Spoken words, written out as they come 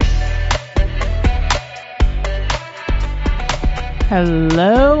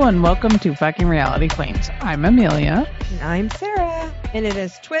Hello and welcome to Fucking Reality Queens. I'm Amelia. And I'm Sarah. And it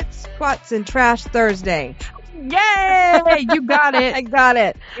is Twits, Twats, and Trash Thursday. Yay! You got it. I got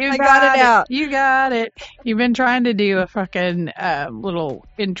it. I got it out. You got it. You've been trying to do a fucking little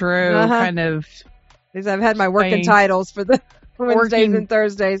intro kind of. Because I've had my working titles for the Wednesdays and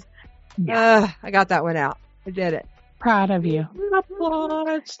Thursdays. Yeah. I got that one out. I did it. Proud of you.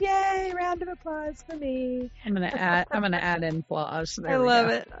 Applause. Yay! Round of applause for me. I'm gonna add in applause. There I love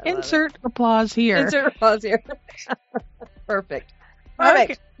it. Insert applause here. Insert applause here. Perfect.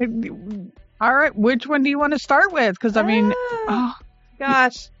 Okay. All right. Which one do you want to start with? Because I mean,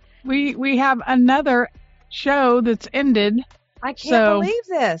 gosh, we have another show that's ended. I can't believe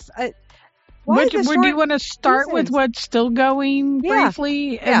this. Would you want to start with what's still going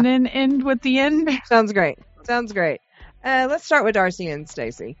briefly and then end with the end? Sounds great. Let's start with Darcy and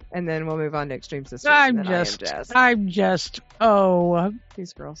Stacy, and then we'll move on to Extreme Sisters. I'm just, these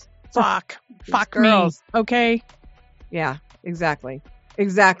girls. Fuck girls. Me. Okay. Yeah, exactly.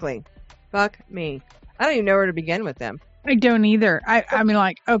 Fuck me. I don't even know where to begin with them. I don't either. I mean,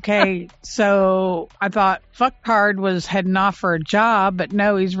 like, okay, so I thought Fucktard was heading off for a job, but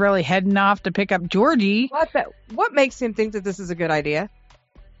no, he's really heading off to pick up Georgie. What makes him think that this is a good idea?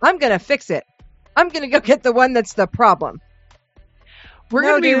 I'm going to fix it. I'm going to go get the one that's the problem. We're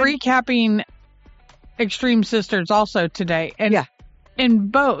going to be recapping Extreme Sisters also today. And in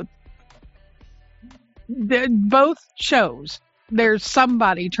both shows, there's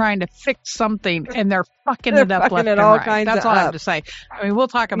somebody trying to fix something and they're fucking it up left and right. That's all I have to say. I mean, we'll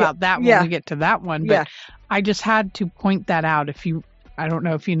talk about that when we get to that one. But I just had to point that out. I don't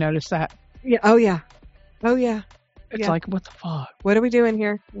know if you noticed that. Yeah. Oh, yeah. It's like, what the fuck? What are we doing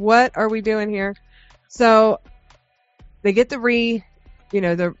here? So they get the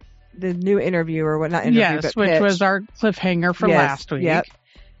new interview or what, not interview, yes, but which pitch. Was our cliffhanger for last week. Yep.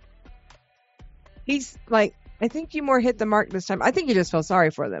 He's like, I think you more hit the mark this time. I think you just feel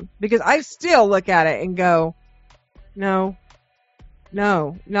sorry for them because I still look at it and go, no,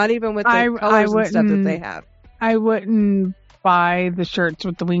 not even with the colors and stuff that they have. I wouldn't buy the shirts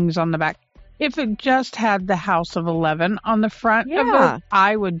with the wings on the back. If it just had the House of 11 on the front of it,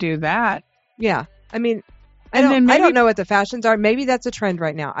 I would do that. Yeah. I mean, I don't know what the fashions are. Maybe that's a trend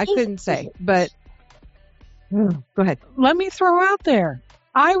right now. I couldn't say, but go ahead. Let me throw out there.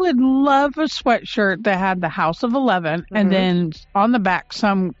 I would love a sweatshirt that had the House of 11 and then on the back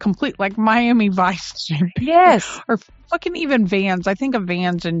some complete like Miami Vice. Yes. Or fucking even Vans. I think of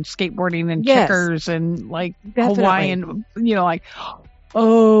Vans and skateboarding and checkers and like Hawaiian, like,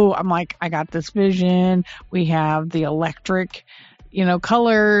 I'm like, I got this vision. We have the electric,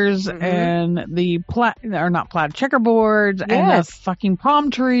 colors and the not plaid checkerboards and the fucking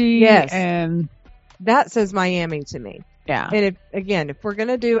palm tree. Yes. And that says Miami to me. Yeah. And if we're going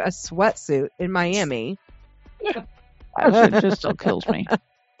to do a sweatsuit in Miami. That shit just still kills me.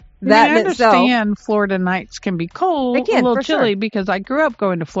 I understand Florida nights can be cold, a little chilly, because I grew up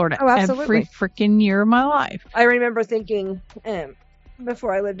going to Florida every freaking year of my life. I remember thinking,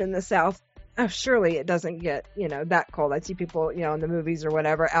 before I lived in the South, surely it doesn't get, that cold. I see people, in the movies or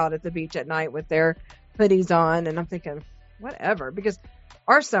whatever, out at the beach at night with their hoodies on, and I'm thinking, whatever, because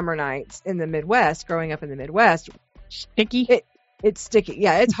our summer nights in the Midwest, growing up in the Midwest, sticky. It's sticky.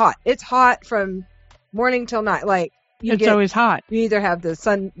 Yeah, it's hot. It's hot from morning till night. Like it's always hot. You either have the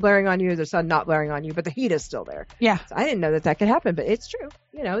sun blaring on you or the sun not blaring on you, but the heat is still there. Yeah. So I didn't know that could happen, but it's true.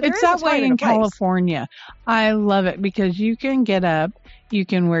 It's that way in California. I love it because you can get up, you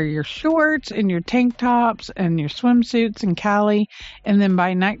can wear your shorts and your tank tops and your swimsuits in Cali, and then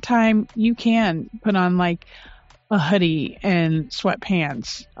by nighttime you can put on like a hoodie and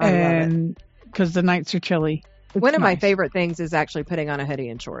sweatpants, and because the nights are chilly. One of my favorite things is actually putting on a hoodie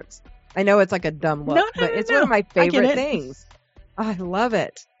and shorts. I know it's like a dumb look, but it's one of my favorite things. I love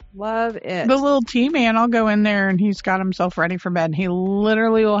it. Love it. The little T-man, I'll go in there and he's got himself ready for bed. He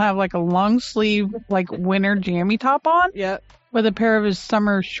literally will have like a long sleeve, like winter jammy top on. Yep. With a pair of his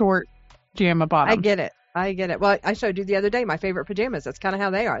summer short jamma bottoms. I get it. Well, I showed you the other day my favorite pajamas. That's kind of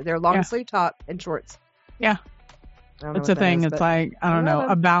how they are. They're long sleeve top and shorts. Yeah. It's a thing. It's like, I don't know,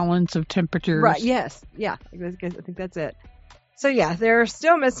 a balance of temperatures. Right. Yes. Yeah. I think that's it. So yeah, they're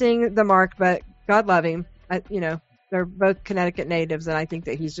still missing the mark, but God love him. They're both Connecticut natives, and I think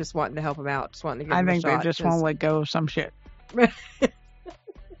that he's just wanting to help them out, just wanting to give them a shot. I think they just won't let go of some shit.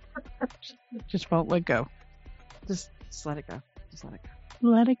 Just won't let go. Just let it go. Just let it go.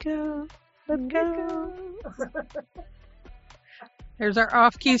 Let it go. Let go. There's our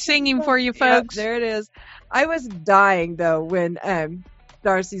off-key singing for you folks. Yep, there it is. I was dying, though, when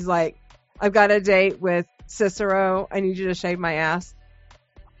Darcy's like, I've got a date with Cicero. I need you to shave my ass.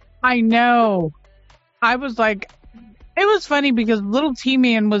 I know. I was like, it was funny because little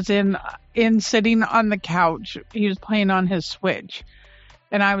T-Man was in sitting on the couch. He was playing on his Switch,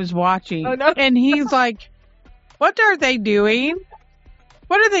 and I was watching. Oh, no. And he's like, "What are they doing?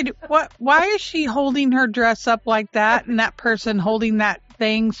 What are they do? What? Why is she holding her dress up like that? And that person holding that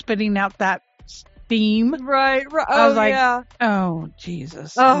thing, spitting out that steam?" Right. I was like, yeah. "Oh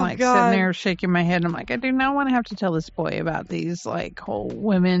Jesus!" Oh, I'm like God. sitting there shaking my head. I'm like, I do not want to have to tell this boy about these like whole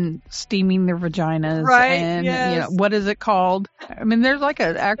women steaming their vaginas, Right, and yes. what is it called? I mean, there's like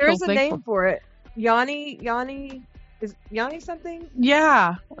an actual There's a thing name for it. Yanni. Is Yanni something?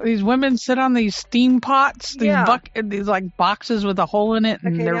 Yeah, these women sit on these steam pots, these Yeah. these like boxes with a hole in it,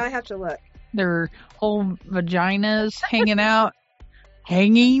 and Okay, now I have to look. their whole vaginas hanging out,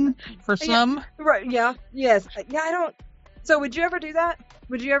 hanging for some. Right. Yeah. Yes. Yeah. I don't. So, would you ever do that?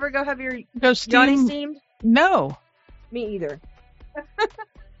 Would you ever go have your Go Yanni steam? steamed? No, Me either.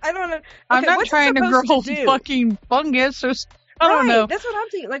 I don't know. Okay, I'm not what's it trying to supposed grow do? fucking fungus. Or, I don't know. That's what I'm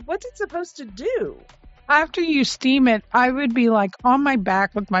thinking. Like, what's it supposed to do? After you steam it, I would be like on my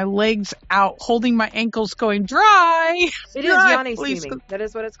back with my legs out, holding my ankles, going dry. It is Dry, Yanni please. steaming. That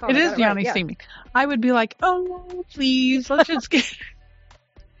is what it's called. It I is got Yanni right, yeah. steaming. I would be like, oh, please, let's just get.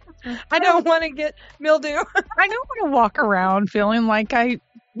 I don't want to get mildew. I don't want to walk around feeling like I,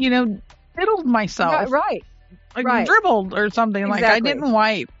 diddled myself. Right. Like right. dribbled or something. Like I Exactly. didn't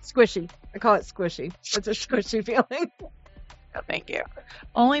wipe. Squishy. I call it squishy. It's a squishy feeling. Oh, thank you.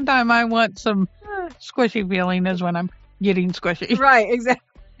 Only time I want some squishy feeling is when I'm getting squishy. Right.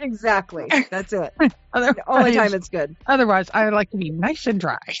 Exactly. That's it. The only time it's good. Otherwise, I would like to be nice and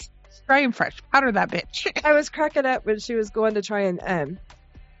dry. Dry and fresh. Powder that bitch. I was cracking up when she was going to try and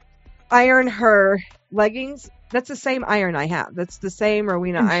iron her leggings. That's the same iron I have. That's the same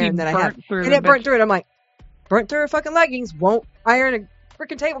Rowena And she iron that I have. burnt through And the it burnt bitch. through it. I'm like, burnt through her fucking leggings. Won't iron a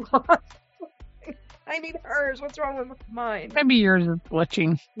freaking tablecloth. I need hers. What's wrong with mine? Maybe yours is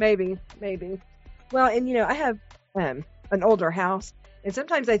glitching. Maybe. Well, and I have an older house, and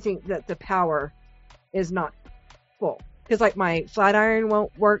sometimes I think that the power is not full. Because like my flat iron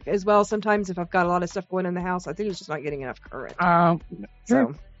won't work as well sometimes if I've got a lot of stuff going in the house. I think it's just not getting enough current.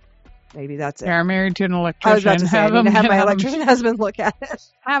 So maybe that's it. Yeah, I'm married to an electrician. I was about to say, I need to have my have electrician husband look at it.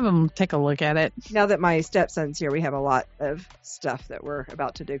 Have him take a look at it. Now that my stepson's here, we have a lot of stuff that we're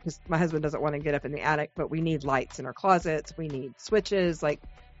about to do because my husband doesn't want to get up in the attic, but we need lights in our closets. We need switches. So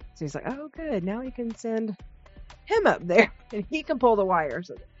he's like, oh, good. Now we can send him up there and he can pull the wire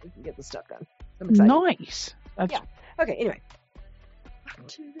so that we can get the stuff done. I'm excited. Nice. That's Yeah. Okay, anyway. Back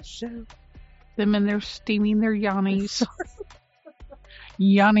to the show. them and they're steaming their Yannis.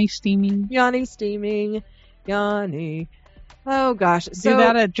 Yanni steaming. Yanni steaming. Yanni. Oh, gosh. So, Do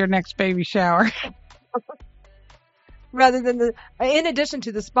that at your next baby shower. rather than in addition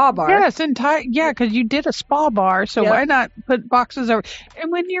to the spa bar. Yes, because you did a spa bar, so Yep. why not put boxes over?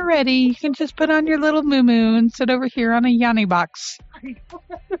 And when you're ready, you can just put on your little moo and sit over here on a Yanni box.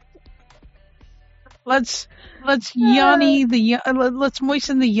 Let's Yanni let's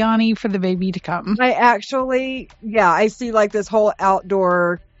moisten the Yanni for the baby to come. I actually, I see like this whole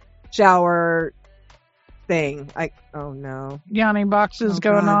outdoor shower thing. Oh no. Yanni boxes Oh,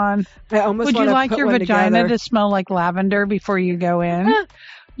 going God. on. I almost Would you wanna like put your one vagina together. to smell like lavender before you go in?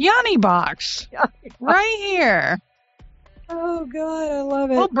 Yanni box. Right here. Oh God, I love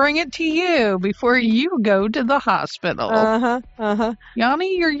We'll it. bring it to you before you go to the hospital. Uh-huh.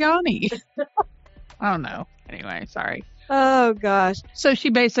 Yanni, you're Yanni. I don't know. Anyway, sorry. Oh gosh. So she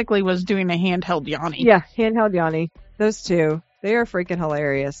basically was doing a handheld Yanni. Yeah, handheld Yanni. Those two. They are freaking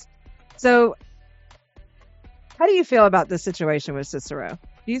hilarious. So how do you feel about this situation with Cicero?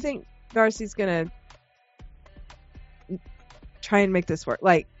 Do you think Darcy's gonna try and make this work?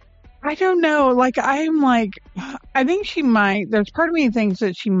 Like, I don't know. I think she might. There's part of me that thinks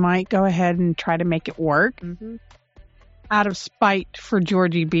that she might go ahead and try to make it work out of spite for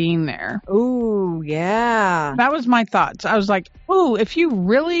Georgie being there. ooh, yeah. That was my thoughts. I was like, ooh, if you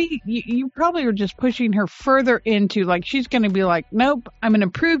really, you probably are just pushing her further into, like, she's going to be like, nope, I'm going to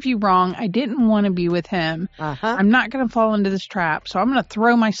prove you wrong. I didn't want to be with him. Uh-huh. I'm not going to fall into this trap. So I'm going to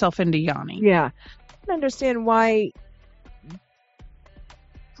throw myself into Yanni. Yeah. I don't understand why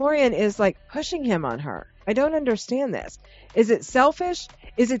Florian is like pushing him on her. I don't understand this. Is it selfish?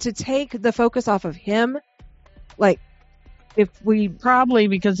 Is it to take the focus off of him? Like, if we Probably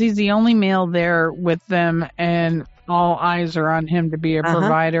because he's the only male there with them and all eyes are on him to be a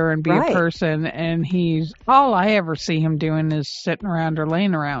provider and be Right. a person. And all I ever see him doing is sitting around or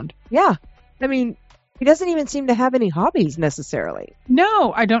laying around. Yeah. I mean, He doesn't even seem to have any hobbies necessarily.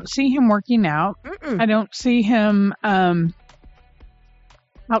 No, I don't see him working out. Mm-mm. I don't see him out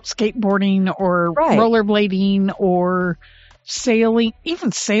skateboarding or rollerblading or sailing,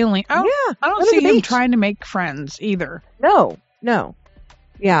 even sailing. I don't see him trying to make friends either. No.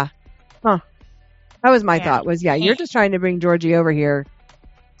 Yeah. Huh. That was my thought was, you're just trying to bring Georgie over here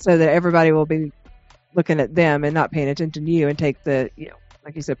so that everybody will be looking at them and not paying attention to you and take the,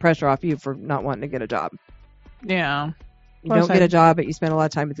 like you said, pressure off you for not wanting to get a job. Yeah. You don't get a job, but you spend a lot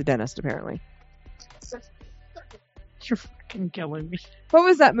of time at the dentist, apparently. You're fucking killing me. What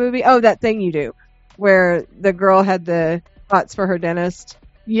was that movie? Oh, That Thing You Do, where the girl had the thoughts for her dentist.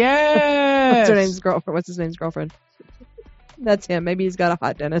 Yes. What's his name's girlfriend? That's him. Maybe he's got a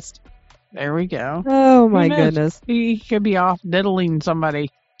hot dentist. There we go. Oh, my goodness. He could be off diddling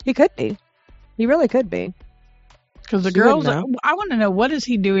somebody. He could be. He really could be. Because the girls, I want to know, what is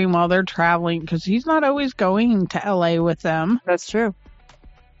he doing while they're traveling? Because he's not always going to L.A. with them. That's true.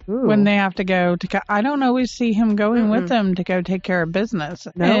 Ooh. When they have to go to, I don't always see him going with them to go take care of business.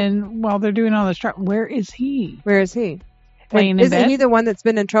 No. And while they're doing all this travel, where is he? Laying in bed? Isn't he the one that's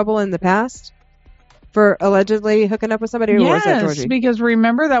been in trouble in the past for allegedly hooking up with somebody? Or was that Georgie? Because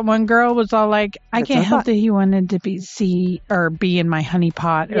remember that one girl was all like, I can't help that he wanted to be in my honey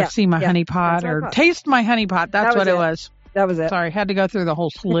pot or see my honey pot or taste my honey pot. That's what it was. That was it. Sorry, had to go through the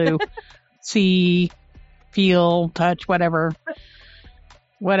whole slew. See, feel, touch, whatever.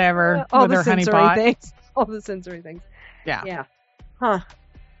 All with the her honey sensory pot. things. All the sensory things. Yeah. Huh.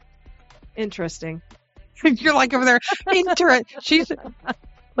 Interesting. You're like over there. She's,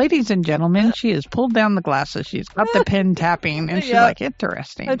 ladies and gentlemen, she has pulled down the glasses. She's got the pen tapping, and she's like,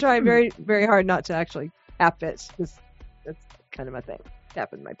 interesting. I'm trying very, very hard not to actually tap it, because that's kind of my thing,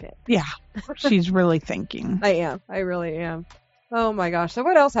 tapping my pen. Yeah. She's really thinking. I am. I really am. Oh, my gosh. So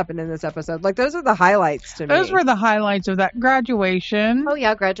what else happened in this episode? Like, those are the highlights to me. Those were the highlights of that graduation. Oh,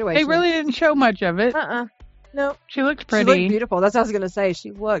 yeah, graduation. They really didn't show much of it. No. She looked pretty. She looked beautiful. That's what I was going to say.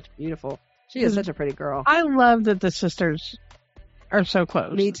 She looked beautiful. She is such a pretty girl. I love that the sisters are so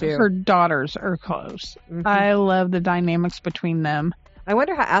close. Me too. Her daughters are close. Mm-hmm. I love the dynamics between them. I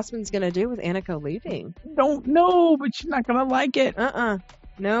wonder how Aspen's going to do with Aniko leaving. Don't know, but she's not going to like it.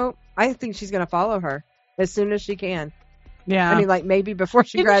 No, I think she's going to follow her as soon as she can. Yeah. I mean, like, maybe before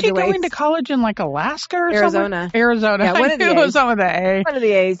she graduates. Isn't she going to college in, like, Alaska or Arizona. something? Arizona. Yeah, one of the A's. It was some of the A. One of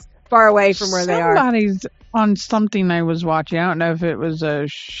the A's. Far away from where they are. Somebody's on something I was watching. I don't know if it was a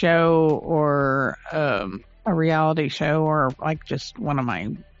show or a reality show or, like, just one of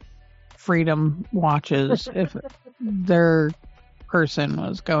my freedom watches. If their person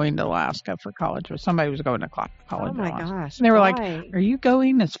was going to Alaska for college, or somebody was going to college. Oh, my gosh. And they were like, are you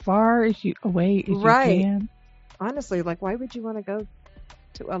going as far as you away as you can? Honestly, like, why would you want to go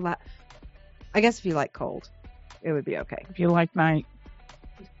to Alaska? I guess if you like cold, it would be okay. If you like night.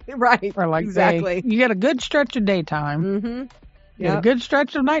 Right. Or like exactly. Day. You get a good stretch of daytime. Mm-hmm. You get a good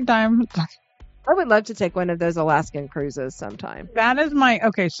stretch of nighttime. I would love to take one of those Alaskan cruises sometime. That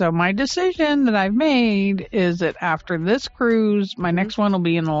is so my decision that I've made is that after this cruise, my next one will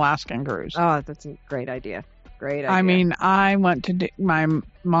be an Alaskan cruise. Oh, that's a great idea. Great idea. I mean, I went to my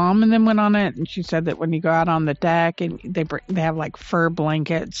mom and then went on it, and she said that when you go out on the deck and they have like fur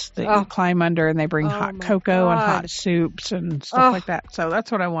blankets that you climb under, and they bring hot cocoa and hot soups and stuff like that. So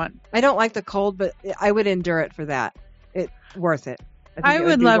that's what I want. I don't like the cold, but I would endure it for that. It's worth it. I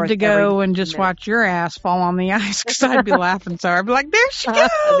would love to go and just watch your ass fall on the ice, because I'd be laughing. So I'd be like, there she goes.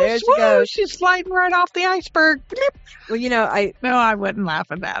 There she goes. She's sliding right off the iceberg. Well, No, I wouldn't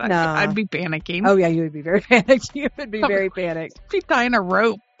laugh at that. No. I'd be panicking. Oh, yeah, you would be very panicked. You would be very panicked. She's tying a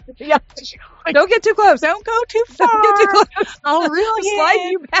rope. Yeah. Don't get too close. Don't go too far. Don't get too close. I'll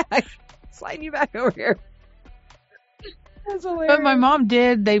really slide you back over here. That's hilarious. But my mom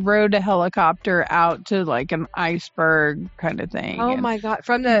did. They rode a helicopter out to like an iceberg kind of thing. Oh, my God.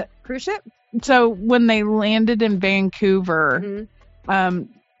 From the cruise ship? So when they landed in Vancouver,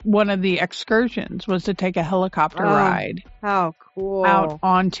 one of the excursions was to take a helicopter ride. How cool. Out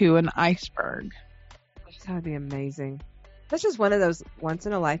onto an iceberg. That would be amazing. That's just one of those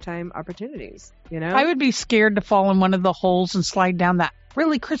once-in-a-lifetime opportunities, you know? I would be scared to fall in one of the holes and slide down that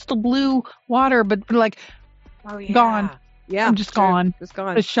really crystal blue water, but like, gone. Yeah, I'm just gone. Just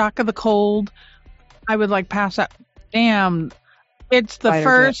gone. The shock of the cold. I would like pass out. Damn. It's the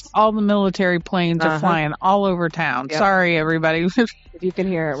first. All the military planes are flying all over town. Yep. Sorry, everybody. If you can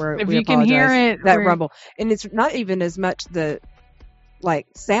hear it, we can hear it, that rumble, and it's not even as much the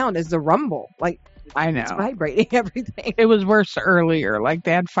sound as the rumble. Like, I know, it's vibrating everything. It was worse earlier. Like,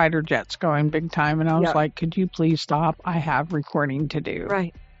 they had fighter jets going big time, and I was like, "Could you please stop? I have recording to do."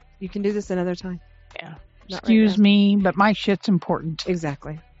 Right. You can do this another time. Yeah. Not Excuse right now. me, but my shit's important.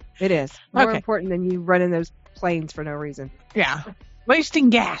 Exactly. It is. More Okay. important than you running those planes for no reason. Yeah. Wasting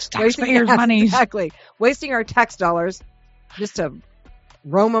gas, Wasting taxpayers' gas, money. exactly. Wasting our tax dollars just to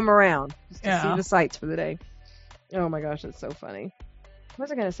roam them around, just to see Yeah. the sights for the day. Oh my gosh, that's so funny. What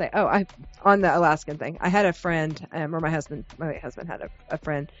was I going to say? Oh, on the Alaskan thing, I had a friend, or my husband had a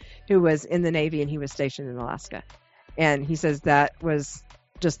friend who was in the Navy and he was stationed in Alaska. And he says that was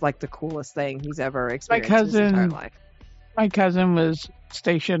just like the coolest thing he's ever experienced in his entire life. My cousin was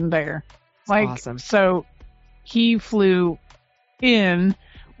stationed there. It's awesome. So he flew in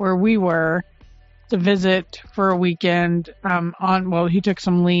where we were to visit for a weekend. He took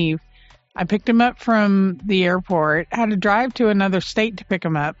some leave. I picked him up from the airport, had to drive to another state to pick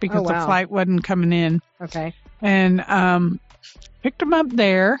him up because the flight wasn't coming in. Okay. And picked him up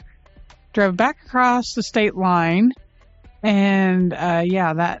there, drove back across the state line, and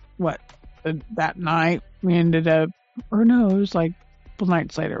that night we ended up, or no, it was like a couple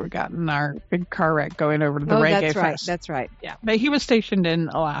nights later we got in our big car wreck going over to the Reggae Fest. That's right. Yeah, but he was stationed in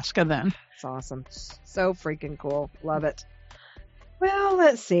Alaska then. It's awesome. So freaking cool. Love it. Well,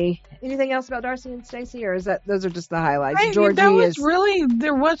 let's see. Anything else about Darcy and Stacy, or those are just the highlights?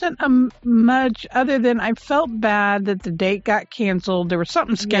 There wasn't much other than I felt bad that the date got canceled. There was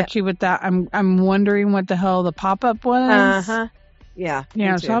something sketchy with that. I'm wondering what the hell the pop-up was. Yeah.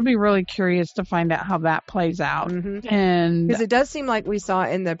 Yeah. So I'll be really curious to find out how that plays out. Mm-hmm. And because it does seem like we saw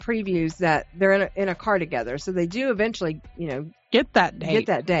in the previews that they're in a car together, so they do eventually, get that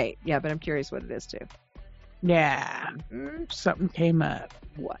date. Yeah, but I'm curious what it is too. Yeah. Something came up.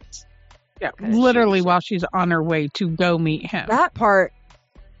 What? Yeah. Literally while she's on her way to go meet him. That part,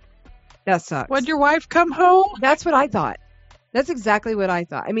 that sucks. Would your wife come home? That's what I thought. That's exactly what I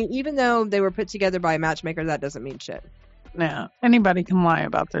thought. I mean, even though they were put together by a matchmaker, that doesn't mean shit. No. Anybody can lie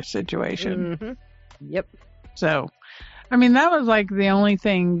about their situation. Mm-hmm. Yep. So, I mean, that was like the only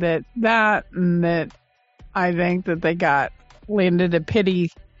thing that I think that they landed a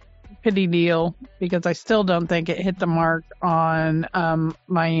pity deal, because I still don't think it hit the mark on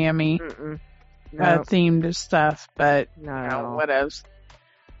Miami themed stuff, but what else?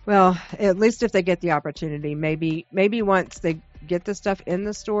 Well, at least if they get the opportunity, maybe once they get the stuff in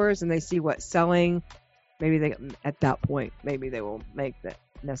the stores and they see what's selling, at that point maybe they will make the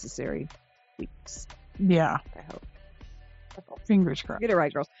necessary tweaks. Yeah, I hope. Fingers crossed. Get it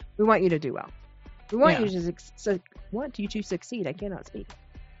right, girls. We want you to do well. We want you to succeed. I cannot speak.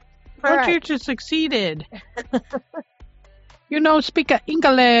 You just succeeded. Speak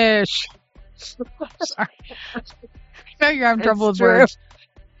English. Sorry. I know you're having trouble with words.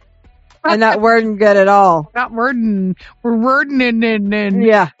 I'm not wording good at all. Not wording. We're wording in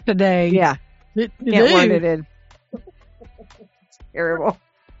today. Yeah. Can't word it in. It's terrible.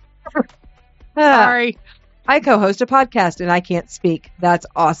 Sorry. I co-host a podcast and I can't speak. That's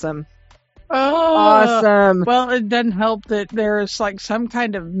awesome. Oh, awesome. Well, it doesn't help that there's like some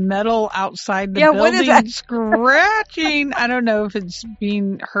kind of metal outside the building what is that? scratching. I don't know if it's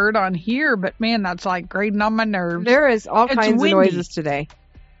being heard on here, but man, that's like grating on my nerves. There is all kinds of noises today.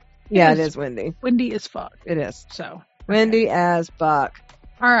 Yeah, it is windy. Windy as fuck. It is. So windy as fuck.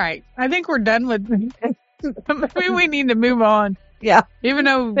 All right. I think we're done with maybe we need to move on. Yeah. Even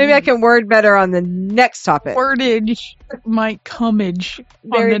though maybe I can word better on the next topic. Wordage might comage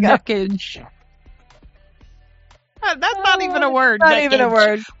on the neckage. That's not even a word. Not even a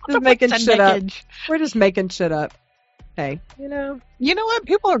word. Just making shit up. We're just making shit up. Hey, you know what?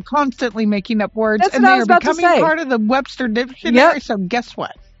 People are constantly making up words, and they're becoming part of the Webster Dictionary. Yep. So guess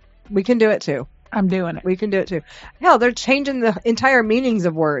what? We can do it too. I'm doing it. We can do it too. Hell, they're changing the entire meanings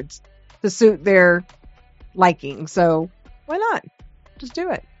of words to suit their liking. So why not? Just do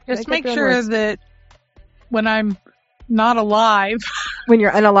it. Just make sure that when I'm not alive, when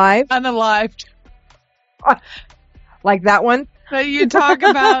you're unalived, like that one, that you talk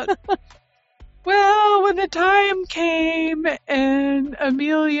about. Well, when the time came and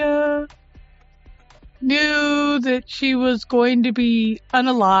Amelia knew that she was going to be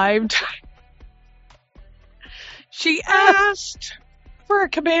unalived, she asked for a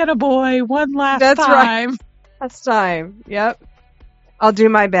cabana boy one last time. Right. Last time. Yep. I'll do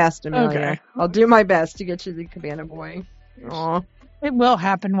my best, Amelia. Okay. I'll do my best to get you the cabana boy. Aw. It will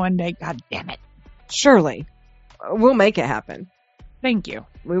happen one day. God damn it. Surely. We'll make it happen. Thank you.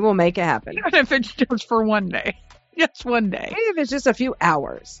 We will make it happen. Even if it's just for one day. Just one day. Maybe if it's just a few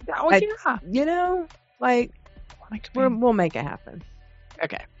hours. Oh, yeah. We'll make it happen.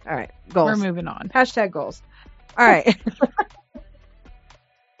 Okay. All right. Goals. We're moving on. Hashtag goals. All right.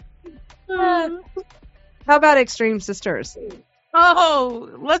 How about Extreme Sisters? Oh,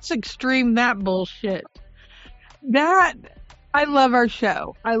 let's extreme that bullshit. That, I love our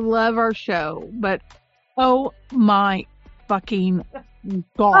show. I love our show, but oh my fucking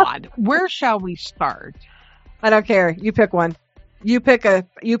God. Where shall we start? I don't care. You pick one. You pick a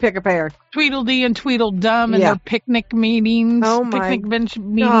pair. Tweedledee and Tweedledum and their picnic meetings. Oh my picnic bench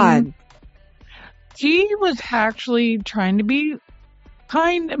meetings. God. She was actually trying to be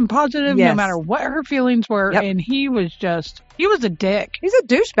kind and positive no matter what her feelings were. Yep. And he was a dick. He's a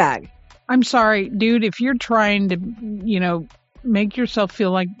douchebag. I'm sorry, dude, if you're trying to, make yourself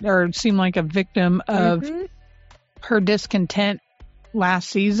feel like or seem like a victim of her discontent last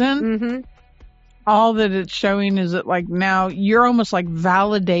season, all that it's showing is that like now you're almost like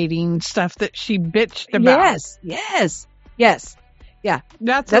validating stuff that she bitched about. Yes. Yeah.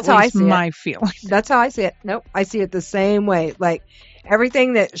 That's how I see my feeling. That's how I see it. Nope. I see it the same way. Like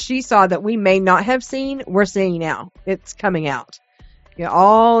everything that she saw that we may not have seen, we're seeing now. It's coming out. Yeah.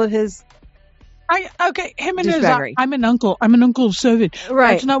 All of his. Him and his, I'm an uncle. I'm an uncle of 7.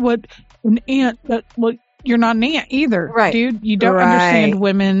 Right. That's not what an aunt, you're not an aunt either. Right. Dude, you don't understand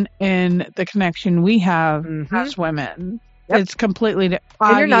women and the connection we have as women. Yep. It's completely different.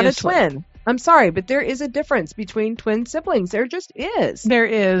 And you're not a twin. I'm sorry, but there is a difference between twin siblings. There just is. There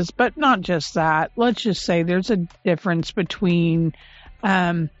is, but not just that. Let's just say there's a difference between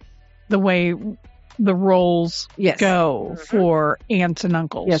the way the roles go for aunts and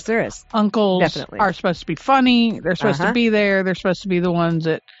uncles. Yes, there is. Uncles are supposed to be funny. They're supposed to be there. They're supposed to be the ones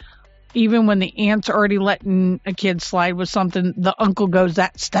that, even when the aunt's already letting a kid slide with something, the uncle goes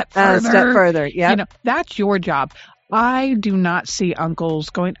that step further. Yeah. That's your job. I do not see uncles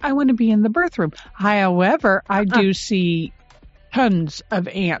going, I want to be in the birth room. However, I do see tons of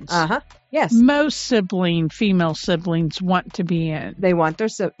aunts. Yes. Most female siblings want to be in. They want their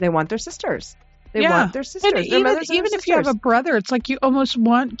sisters. They want their sisters. And even if you have a brother, it's like you almost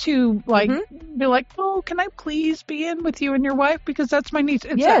want to be like, oh, can I please be in with you and your wife? Because that's my niece.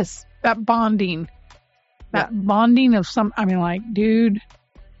 It's that bonding. That bonding of dude,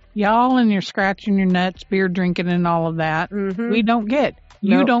 y'all and you're scratching your nuts, beer drinking and all of that. We don't get.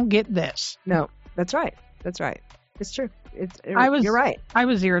 You don't get this. No, that's right. It's true. You're right. I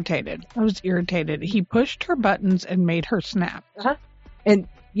was irritated. He pushed her buttons and made her snap. And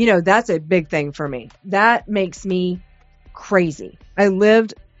that's a big thing for me. That makes me crazy. I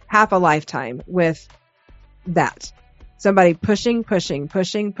lived half a lifetime with that. Somebody pushing. And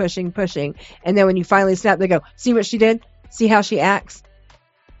then when you finally snap, they go, see what she did? See how she acts?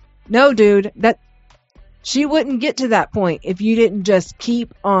 No, dude, she wouldn't get to that point if you didn't just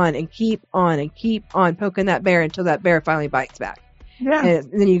keep on poking that bear until that bear finally bites back. Yeah.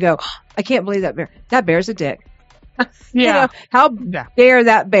 And then you go, I can't believe that bear. That bear's a dick. Yeah. How dare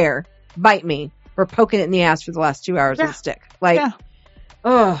that bear bite me for poking it in the ass for the last 2 hours with a stick?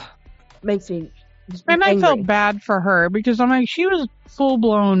 Makes me and angry. I felt bad for her because I'm like, she was full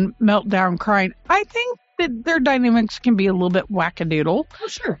blown meltdown crying. I think that their dynamics can be a little bit wackadoodle. Oh,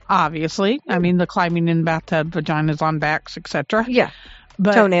 sure. Obviously. Yeah. I mean, the climbing in bathtub, vaginas on backs, etc. Yeah.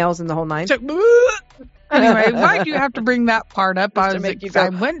 But toenails and the whole nine. So, anyway, why'd you have to bring that part up? I went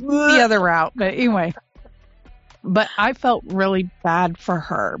the other route, but anyway. But I felt really bad for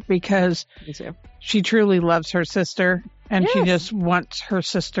her because she truly loves her sister and she just wants her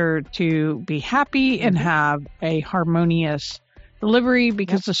sister to be happy and have a harmonious delivery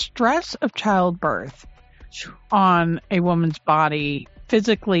because the stress of childbirth on a woman's body,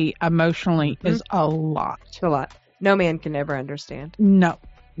 physically, emotionally, is a lot. It's a lot. No man can ever understand. No.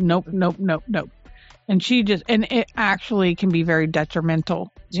 Nope. And it actually can be very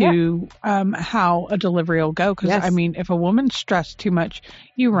detrimental to how a delivery will go. Because, if a woman's stressed too much,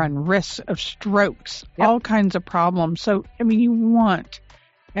 you run risks of strokes, all kinds of problems. So, you want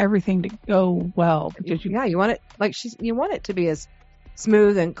everything to go well. Because you want it, you want it to be as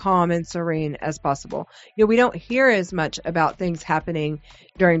smooth and calm and serene as possible. We don't hear as much about things happening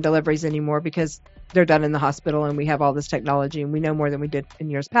during deliveries anymore because they're done in the hospital and we have all this technology and we know more than we did in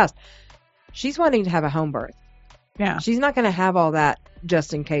years past. She's wanting to have a home birth. Yeah. She's not going to have all that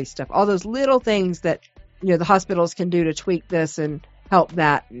just in case stuff. All those little things that, the hospitals can do to tweak this and help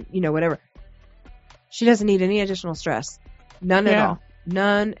that, whatever. She doesn't need any additional stress. None at all.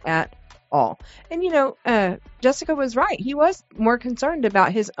 None at all. And, Jessica was right. He was more concerned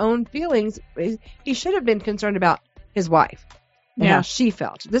about his own feelings. He should have been concerned about his wife and how she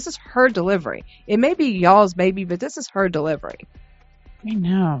felt. This is her delivery. It may be y'all's baby, but this is her delivery. I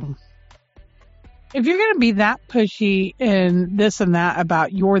know. If you're going to be that pushy and this and that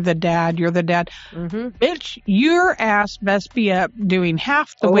about you're the dad, bitch, your ass best be up doing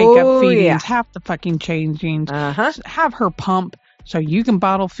half the wake-up feedings, half the fucking changings. Have her pump so you can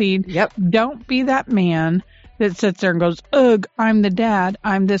bottle feed. Yep. Don't be that man that sits there and goes, ugh, I'm the dad,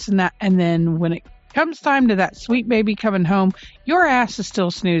 I'm this and that. And then when it comes time to that sweet baby coming home, your ass is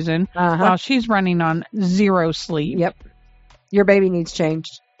still snoozing while she's running on 0 sleep. Yep. Your baby needs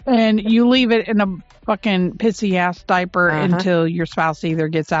changed. And you leave it in a fucking pissy ass diaper until your spouse either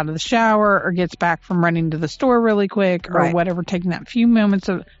gets out of the shower or gets back from running to the store really quick or whatever, taking that few moments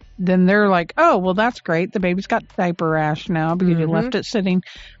of, then they're like, oh, well, that's great. The baby's got diaper rash now because you left it sitting.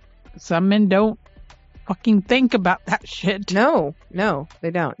 Some men don't fucking think about that shit. No, they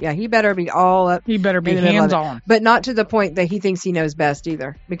don't. Yeah, he better be all up. He better be hands on. But not to the point that he thinks he knows best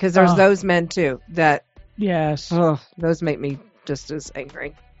either, because there's those men too that, those make me just as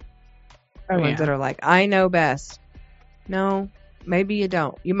angry. Ones that are like, I know best. No, maybe you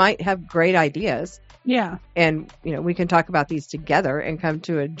don't. You might have great ideas. Yeah. And, we can talk about these together and come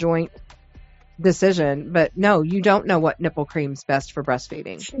to a joint decision. But no, you don't know what nipple cream's best for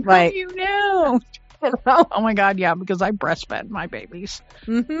breastfeeding. Like, you know. Oh my God, yeah, because I breastfed my babies.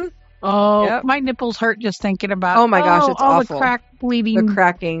 Oh, my nipples hurt just thinking about. Oh my gosh, it's all awful. The crack bleeding, the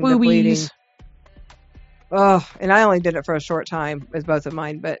cracking, boobies. The bleeding. Oh, and I only did it for a short time with both of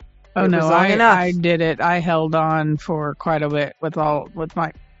mine, but. Oh no, I did it. I held on for quite a bit with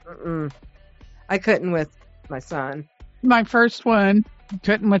my. I couldn't with my son. My first one,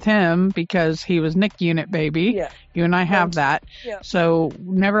 couldn't with him because he was NIC unit baby. Yeah. You and I have that. Yeah. So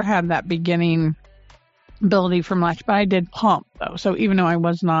never had that beginning ability from latch, but I did pump though. So even though I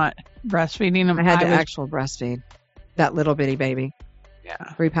was not breastfeeding him, I had to actual breastfeed that little bitty baby. Yeah.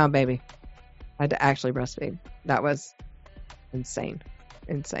 3-pound baby. I had to actually breastfeed. That was insane.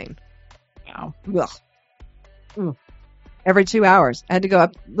 Wow. Ugh. Every 2 hours. I had to go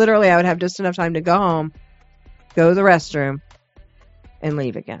up. Literally, I would have just enough time to go home, go to the restroom, and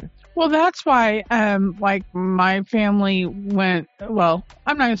leave again. Well, that's why, like, my family went, well,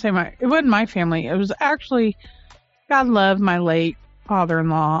 I'm not going to say it wasn't my family. It was actually, God love my late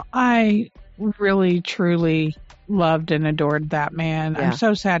father-in-law. I really, truly loved and adored that man. Yeah. I'm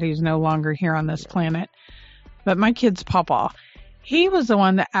so sad he's no longer here on this planet. But my kid's papa, he was the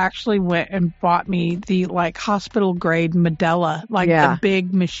one that actually went and bought me the, like, hospital grade Medela, like the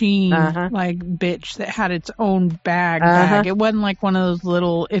big machine, like, bitch that had its own bag. It wasn't like one of those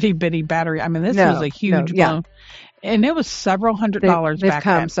little itty bitty battery. I mean, this was a huge blow. And it was several $100s back then. They've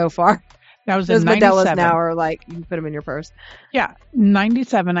come so far. That was those in 97. Medelas now are like, you can put them in your purse. Yeah.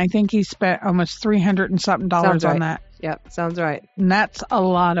 97. I think he spent almost $300 and something dollars on that. Yep. Sounds right. And that's a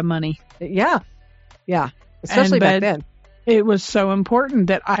lot of money. Yeah. Yeah. Especially back then. It was so important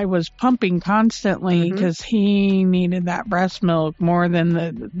that I was pumping constantly because he needed that breast milk more than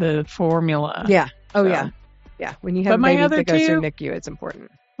the formula. Yeah. Oh, yeah. Yeah. When you have babies that go through NICU, it's important.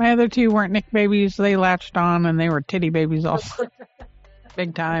 My other two weren't NIC babies. They latched on and they were titty babies also.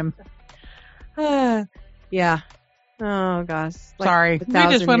 Big time. Yeah. Oh, gosh. Like sorry. We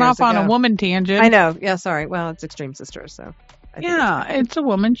just went off on a woman tangent. I know. Yeah, sorry. Well, it's Extreme Sisters, so. It's a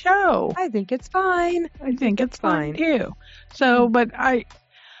woman show. I think it's fine. I think it's fine too. So, but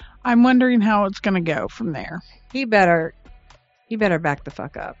I'm wondering how it's going to go from there. He better back the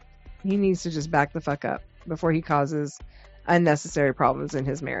fuck up. He needs to just back the fuck up before he causes unnecessary problems in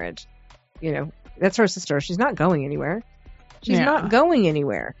his marriage. That's her sister. She's not going anywhere. She's not going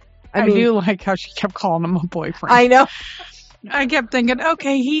anywhere. I mean, do like how she kept calling him a boyfriend. I know. I kept thinking,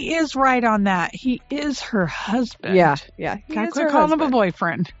 okay, he is right on that. He is her husband. Yeah. Gotta quit calling him a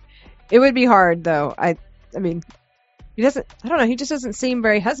boyfriend. It would be hard, though. I mean, he doesn't. I don't know. He just doesn't seem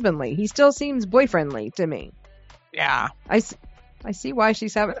very husbandly. He still seems boyfriendly to me. Yeah. I see why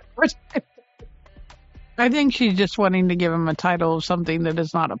she's having a hard time. I think she's just wanting to give him a title of something that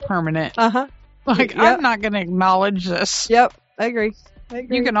is not a permanent. Like, I'm not going to acknowledge this. Yep, I agree.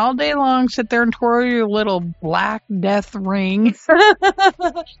 You can all day long sit there and twirl your little black death ring.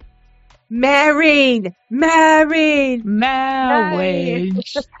 Married. Marriage.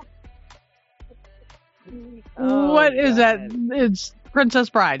 What is that? It's Princess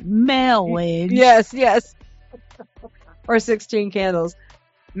Bride. Marriage. Yes. Or 16 Candles.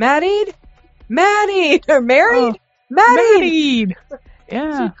 Married? Or married? Married.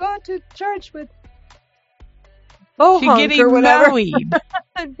 Yeah. She's going to church with She's getting married.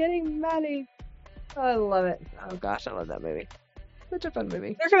 I'm getting married. Oh, I love it. Oh, gosh, I love that movie. Such a fun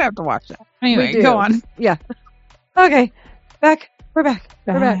movie. You're going to have to watch that. Anyway, go on. Yeah. Okay. We're back.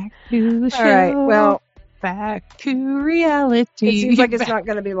 Back to the show. All right. Well, back to reality. It seems like it's not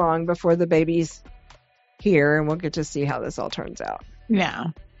going to be long before the babies here, and we'll get to see how this all turns out. Yeah.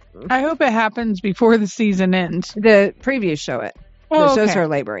 I hope it happens before the season ends. The previews show it. Oh, It shows okay. her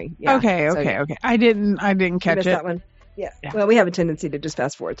laboring. Yeah. Okay. I didn't catch Missed it. that one. Yeah. Well, we have a tendency to just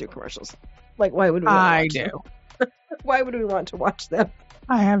fast forward through commercials. Like, why would we? I do. Why would we want to watch them?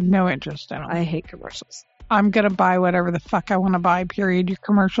 I have no interest in them. I hate commercials. I'm going to buy whatever the fuck I want to buy, period. Your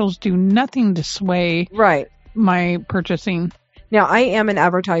commercials do nothing to sway my purchasing. Now, I am an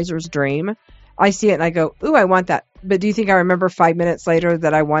advertiser's dream. I see it and I go, ooh, I want that. But do you think I remember 5 minutes later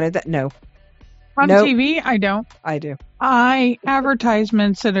that I wanted that? No. On TV, I don't. I do.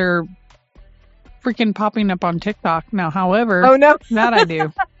 Advertisements that are freaking popping up on TikTok now, however. Oh, no. That I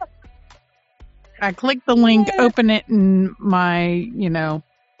do. I click the link, open it in my,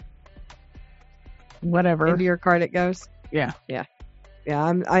 whatever. Into your cart it goes? Yeah. Yeah.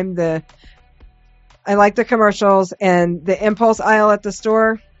 Yeah, I like the commercials, and the impulse aisle at the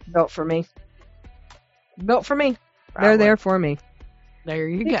store, built for me. Probably. They're there for me. There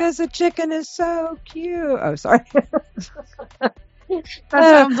you go. Because the chicken is so cute. Oh, sorry. That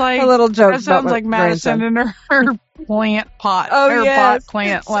sounds like a little joke. That sounds like Madison and her plant pot. Oh, her yes. pot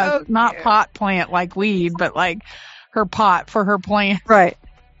plant. So not cute. pot plant like weed, but like her pot for her plant. Right.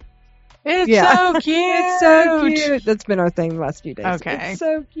 It's so cute. It's so cute. That's been our thing the last few days. Okay. It's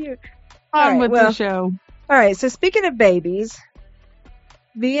so cute. On with the show. All right. So speaking of babies,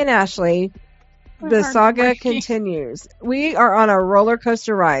 V and Ashley, the saga continues. We are on a roller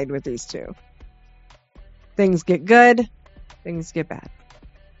coaster ride with these two. Things get good. Things get bad.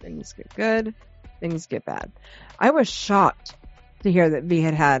 Things get good. Things get bad. I was shocked to hear that V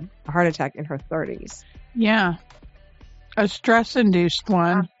had a heart attack in her 30s. Yeah. A stress-induced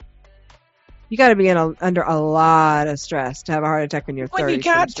one. You got to be under a lot of stress to have a heart attack in your 30s. When you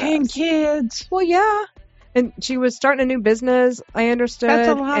got 10 kids. Well, yeah. And she was starting a new business, I understood. That's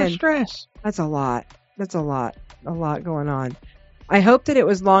a lot of stress. That's a lot. That's a lot going on. I hope that it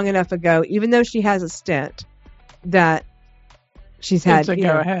was long enough ago, even though she has a stent, that she's had a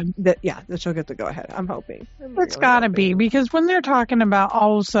go ahead. That she'll get the go ahead. I'm hoping. It's got to be, because when they're talking about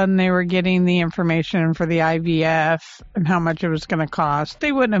all of a sudden they were getting the information for the IVF and how much it was going to cost,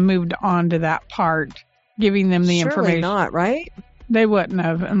 they wouldn't have moved on to that part, giving them the information. Surely not, right? They wouldn't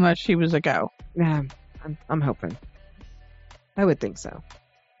have unless she was a go. Yeah, I'm hoping. I would think so,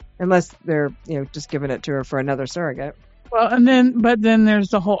 unless they're just giving it to her for another surrogate. Well, but then there's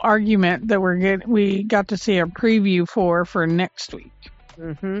the whole argument that we got to see a preview for next week.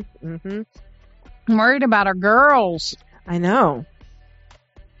 I'm worried about our girls. I know.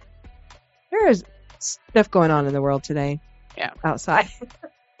 There is stuff going on in the world today. Yeah. Outside.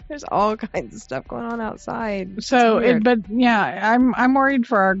 There's all kinds of stuff going on outside. So, I'm worried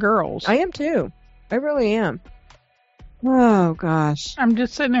for our girls. I am too. I really am. Oh gosh. I'm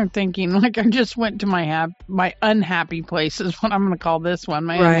just sitting there thinking, like, I just went to my unhappy place is what I'm going to call this one,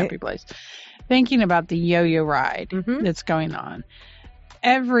 my unhappy place. Thinking about the yo-yo ride that's going on.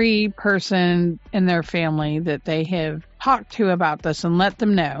 Every person in their family that they have talked to about this and let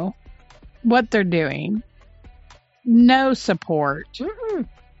them know what they're doing. No support.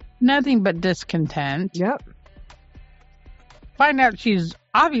 Nothing but discontent. Yep. Find out she's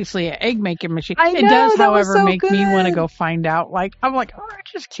obviously an egg making machine. I know, it does, however, so make good. me want to go find out. Like, I'm like, I'm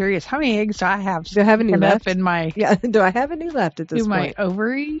just curious. How many eggs do I have? Do I have any left in my? Yeah. Do I have any left at this point? My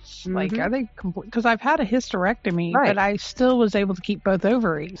ovaries? Like, are they complete? Because I've had a hysterectomy, but I still was able to keep both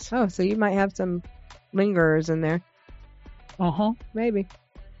ovaries. Oh, so you might have some lingerers in there. Maybe.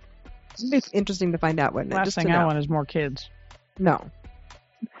 It'd be interesting to find out, wouldn't it? Last thing I want is more kids. No.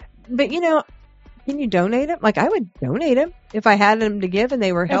 But can you donate them? Like, I would donate them if I had them to give and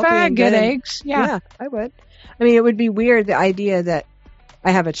they were healthy. If I had and good eggs, yeah, I would. I mean, it would be weird, the idea that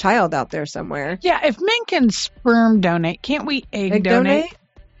I have a child out there somewhere. Yeah, if men can sperm donate, can't we egg donate?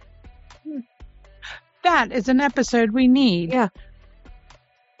 That is an episode we need. Yeah.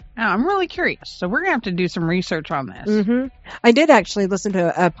 Now, I'm really curious, so we're going to have to do some research on this. I did actually listen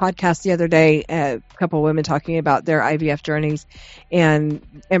to a podcast the other day, a couple of women talking about their IVF journeys and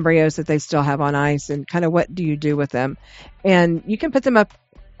embryos that they still have on ice and kind of what do you do with them. And you can put them up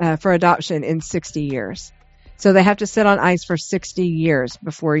for adoption in 60 years. So they have to sit on ice for 60 years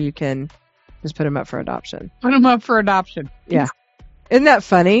before you can just put them up for adoption. Put them up for adoption. Yeah. Isn't that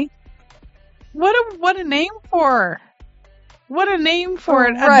funny? What a name for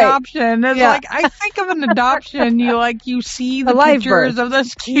an adoption. It's like, I think of an adoption, you see the pictures of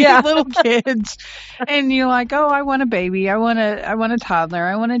those cute little kids and you're like, oh, I want a baby. I want a toddler.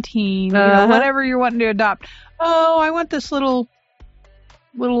 I want a teen, whatever you're wanting to adopt. Oh, I want this little,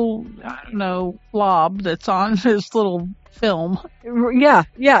 I don't know, blob that's on this little film. Yeah,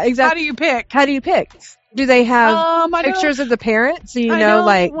 exactly. How do you pick? Do they have I pictures of the parents? So you I know, don't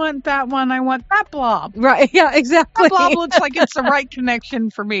like, want that one. I want that blob. right? Yeah, exactly. That blob looks like it's the right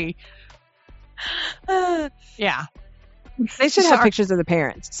connection for me. Yeah. They should have pictures of the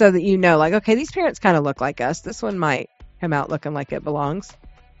parents so that you know, like, okay, these parents kind of look like us. This one might come out looking like it belongs.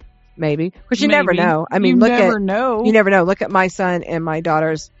 Maybe. Because you never know. I mean, you never know. You never know. Look at my son and my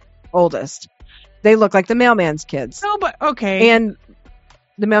daughter's oldest. They look like the mailman's kids. No, but okay. And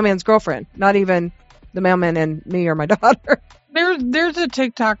the mailman's girlfriend. Not even the mailman and me or my daughter. There's a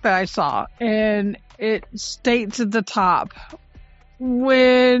TikTok that I saw, and it states at the top,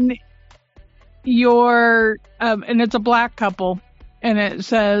 when and it's a black couple, and it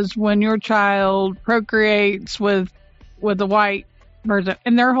says, when your child procreates with a white person,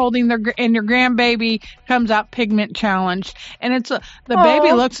 and they're holding and your grandbaby comes out pigment challenged, and the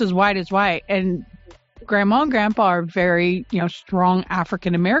baby looks as white, and grandma and grandpa are very, strong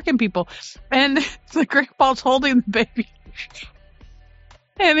African American people, and the grandpa's holding the baby,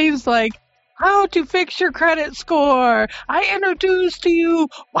 and he's like, how to fix your credit score. I introduce to you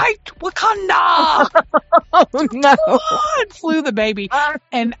White Wakanda. Oh, no. Flew the baby.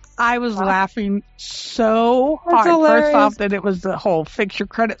 And I was laughing so hard. Hilarious. First off, that it was the whole fix your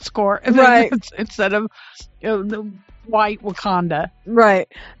credit score. And right. then instead of the White Wakanda. Right.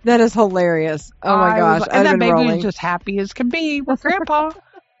 That is hilarious. Oh, my gosh. And that baby was just happy as can be with grandpa.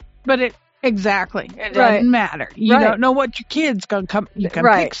 But exactly. It doesn't matter. You don't know what your kid's going to come. You can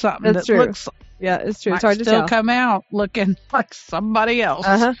pick something that looks. Yeah, it's true. It's hard to still tell. Come out looking like somebody else.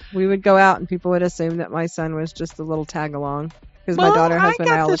 We would go out and people would assume that my son was just a little tag along. Because my daughter, husband,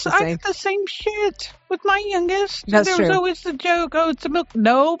 and I all look the same. I got the same shit with my youngest. That's there true. was always the joke, oh, it's a milk.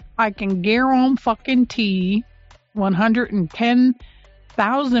 Nope. I can guarantee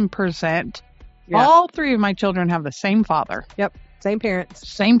 110,000%. Yeah. All three of my children have the same father. Yep. Same parents.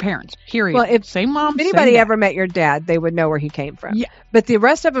 Same parents, period. Well, same mom, if anybody ever met your dad, they would know where he came from. Yeah. But the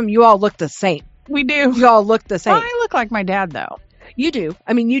rest of them, you all look the same. We do. You all look the same. Well, I look like my dad, though. You do.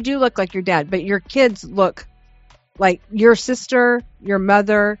 I mean, you do look like your dad, but your kids look like your sister, your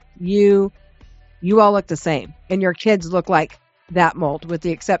mother, you all look the same. And your kids look like that mold, with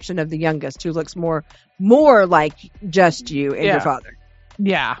the exception of the youngest, who looks more like just you and your father.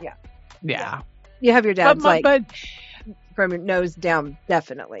 Yeah. You have your dad's but from your nose down,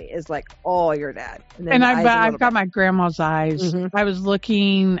 definitely is like all your dad. And I've got my grandma's eyes. Mm-hmm. I was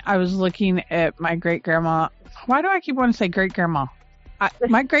looking at my great grandma. Why do I keep wanting to say great grandma?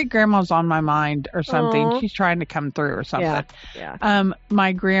 My great grandma's on my mind or something. Aww. She's trying to come through or something. Yeah.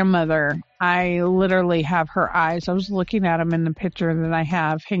 My grandmother, I literally have her eyes. I was looking at them in the picture that I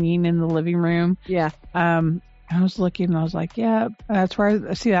have hanging in the living room. Yeah. I was looking and I was like, yeah, that's where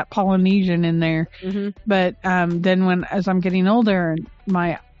I see that Polynesian in there. Mm-hmm. But then as I'm getting older,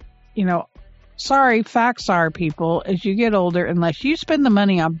 my, facts are, people, as you get older, unless you spend the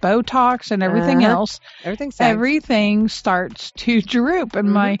money on Botox and everything else, everything starts to droop.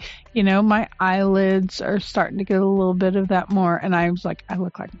 And my eyelids are starting to get a little bit of that more. And I was like, I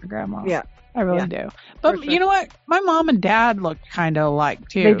look like my grandma. Yeah. I really do. But you know what? My mom and dad looked kind of alike,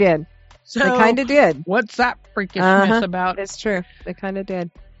 too. They did. So, they kind of did. What's that freakishness about? It's true. They kind of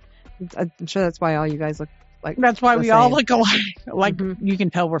did. I'm sure that's why all you guys look like. That's why we all look alike. Like, you can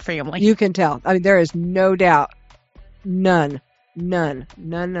tell we're family. You can tell. I mean, there is no doubt. None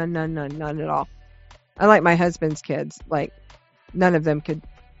at all. Unlike my husband's kids, like, none of them could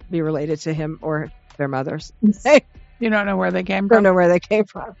be related to him or their mothers. You don't know where they came from? Don't know where they came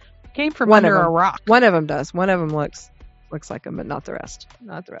from. Came from under a rock. One of them does. One of them looks like him, but not the rest.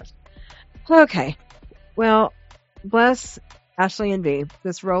 Okay. Well, bless Ashley and V,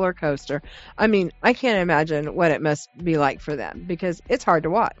 this roller coaster. I mean, I can't imagine what it must be like for them, because it's hard to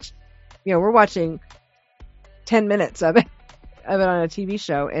watch. We're watching 10 minutes of it on a TV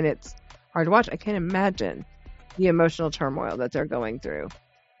show, and it's hard to watch. I can't imagine the emotional turmoil that they're going through.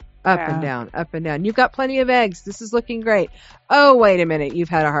 Up and down. You've got plenty of eggs. This is looking great. Oh, wait a minute. You've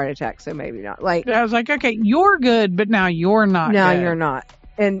had a heart attack, so maybe not. Like, I was like, okay, you're good, but now you're not. Now good. You're not.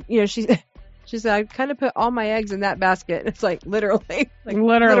 And, she said, I kind of put all my eggs in that basket. It's like, literally.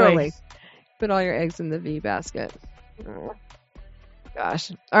 Literally. Put all your eggs in the V basket. Oh,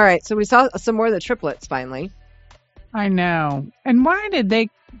 gosh. All right. So we saw some more of the triplets finally. I know. And which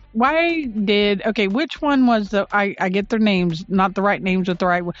one was I get their names, not the right names, but the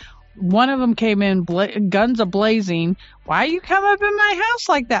right one. One of them came in guns a-blazing. Why you come up in my house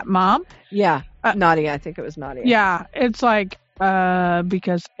like that, Mom? Yeah. Nadia. I think it was Nadia. Yeah. It's like,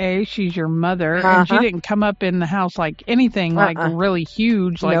 because she's your mother, and she didn't come up in the house like anything like really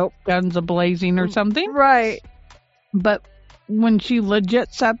huge, like guns a-blazing or something. Right. But when she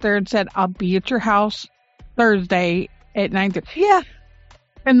legit sat there and said, I'll be at your house Thursday at 9:30. Yeah.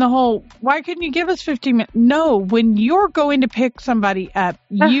 And the whole, why couldn't you give us 15 minutes? No, when you're going to pick somebody up,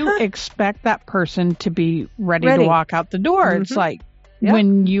 you expect that person to be ready to walk out the door. Mm-hmm. It's like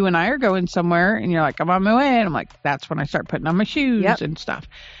when you and I are going somewhere and you're like, I'm on my way. And I'm like, that's when I start putting on my shoes and stuff.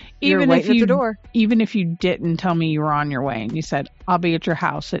 Even if you, at the door. Even if you didn't tell me you were on your way and you said, I'll be at your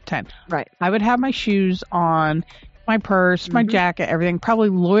house at 10. Right. I would have my shoes on, my purse, my jacket, everything, probably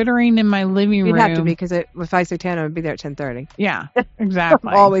loitering in my living room. You'd have to be, because if I say 10, I would be there at 10:30. Yeah,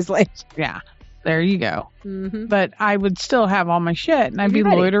 exactly. Always late. Yeah, there you go. Mm-hmm. But I would still have all my shit, and I'd be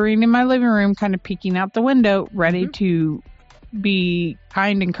loitering in my living room, kind of peeking out the window, ready to be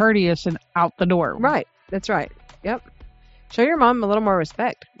kind and courteous and out the door. Right, that's right. Yep. Show your mom a little more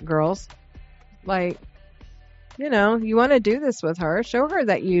respect, girls. Like, you want to do this with her. Show her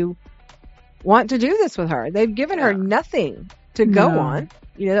that you want to do this with her. They've given her nothing to go on,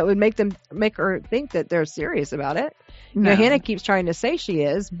 that would make her think that they're serious about it. No. Hannah keeps trying to say she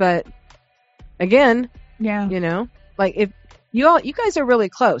is, but again, like, if you guys are really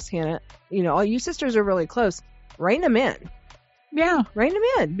close, Hannah, all you sisters are really close, rein them in. Yeah. Rein them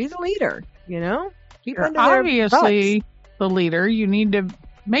in. Be the leader, Keep You're obviously the leader. You need to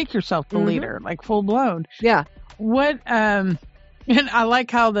make yourself the leader, like full blown. Yeah. What, and I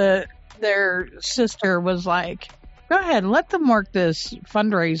like how their sister was like, go ahead, let them work this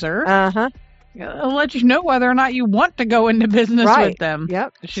fundraiser. I'll let you know whether or not you want to go into business with them.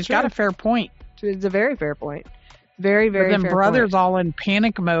 Yep. She's got a fair point. It's a very fair point. Very, very fair point. But then brother's all in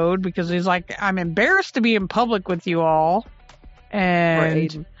panic mode because he's like, I'm embarrassed to be in public with you all.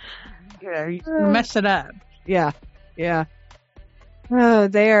 And you mess it up. Yeah. Yeah. Oh,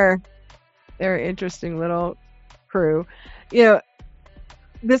 they're an interesting little crew.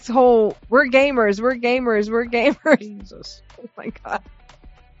 This whole, we're gamers. Jesus. Oh my God.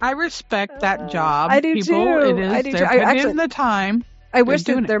 I respect that job. I do people. Too. It is. I do they're too. putting in the time. I wish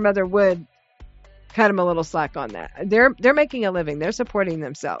that their mother would cut them a little slack on that. They're making a living. They're supporting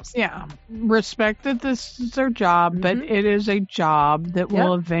themselves. Yeah. Respect that this is their job, but it is a job that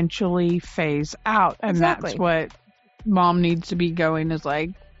will eventually phase out. And that's what mom needs to be going, is like,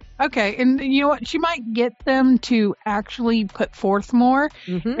 okay, and you know what? She might get them to actually put forth more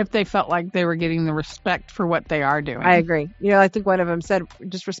if they felt like they were getting the respect for what they are doing. I agree. I think one of them said,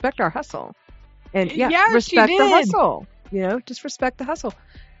 just respect our hustle. And respect the hustle. Just respect the hustle.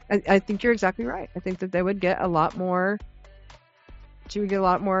 I think you're exactly right. I think that they would get a lot more. She would get a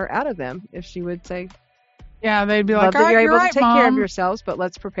lot more out of them if she would say, yeah, they'd be like, all right, you're able to take care of yourselves, but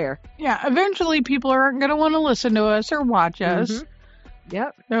let's prepare. Yeah, eventually people aren't going to want to listen to us or watch us.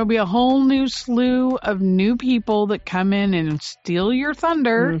 Yep. There'll be a whole new slew of new people that come in and steal your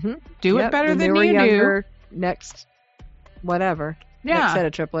thunder. Do it better than you do. Next, whatever. Yeah. Next set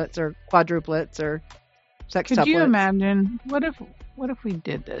of triplets or quadruplets or sextuplets. Could you imagine? What if we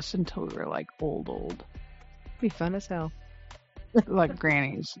did this until we were like old? It'd be fun as hell. Like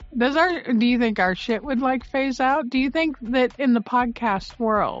grannies. Do you think our shit would like phase out? Do you think that in the podcast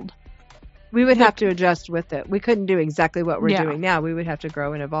world we would have to adjust with it? We couldn't do exactly what we're doing now. We would have to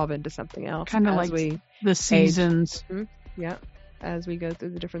grow and evolve into something else. Kind of like the seasons. Yeah. As we go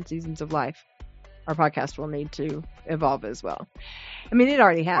through the different seasons of life, our podcast will need to evolve as well. I mean, it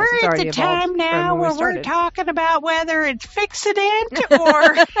already has. We're already at the time now where we're talking about whether it's Fix-It-Int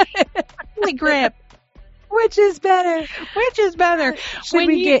or Fully Grip. Which is better? Should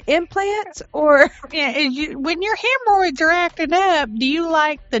we get implants or? Yeah, when your hemorrhoids are acting up, do you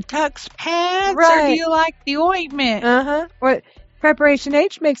like the Tux pads or do you like the ointment? Or Preparation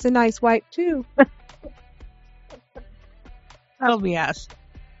H makes a nice wipe too. That'll be us.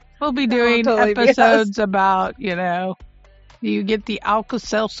 We'll be doing episodes about, do you get the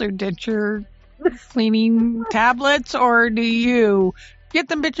Alka-Seltzer denture cleaning tablets or do you get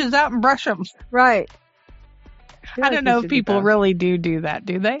them bitches out and brush them? Right. I don't know if people really do that,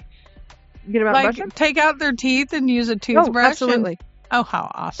 do they? Get them out and brush them? Take out their teeth and use a toothbrush? Oh, absolutely. Oh, how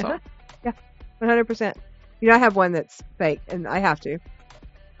awesome. Yeah, 100%. I have one that's fake, and I have to.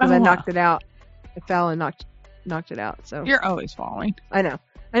 Because I knocked it out. It fell and knocked it out. So you're always falling. I know.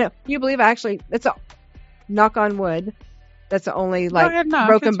 Can you believe that's a knock on wood. That's the only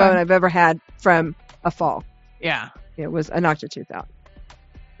broken bone I've ever had from a fall. Yeah. I knocked a tooth out.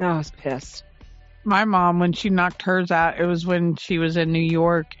 I was pissed. My mom, when she knocked hers out, it was when she was in New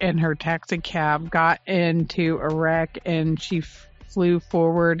York and her taxi cab got into a wreck and she flew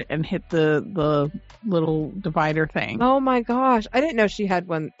forward and hit the little divider thing. Oh my gosh. I didn't know she had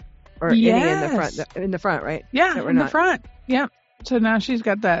one or any in the front, right? Yeah, in the front. Yep. So now she's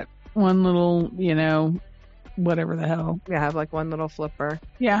got that one little, whatever the hell. Yeah, I have like one little flipper.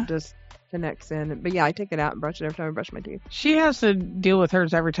 Yeah. Just connects in. But yeah, I take it out and brush it every time I brush my teeth. She has to deal with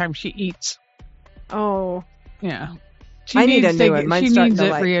hers every time she eats. Oh. Yeah. I need a new one. She needs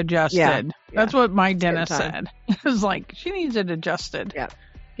it readjusted. Yeah. That's what my dentist said. It was like, she needs it adjusted. Yeah.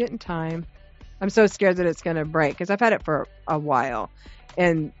 Getting time. I'm so scared that it's going to break because I've had it for a while.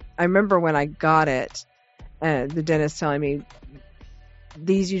 And I remember when I got it, the dentist telling me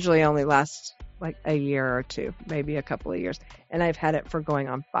these usually only last like a year or two, maybe a couple of years. And I've had it for going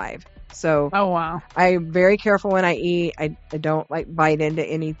on 5. So oh wow, I'm very careful when I eat. I don't like bite into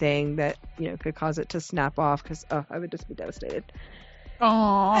anything that could cause it to snap off because I would just be devastated. Oh,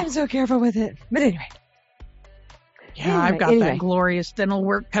 I'm so careful with it. But anyway. Yeah, I've got that glorious dental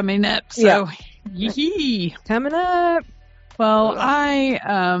work coming up. So yee. Coming up. Well,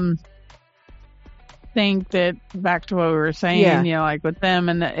 I think that back to what we were saying, like with them,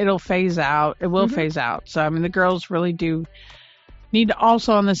 and it'll phase out. It will phase out. So I mean, the girls really do need to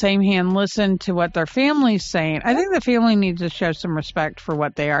also, on the same hand, listen to what their family's saying. I think the family needs to show some respect for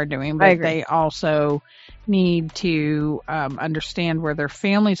what they are doing, but they also need to understand where their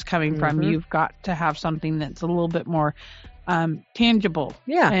family's coming from. You've got to have something that's a little bit more tangible.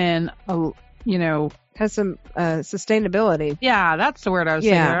 Yeah. And, has some sustainability. Yeah, that's the word I was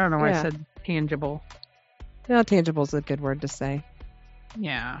saying. I don't know why I said tangible. No, tangible is a good word to say.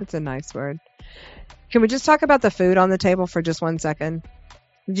 Yeah. It's a nice word. Can we just talk about the food on the table for just 1 second?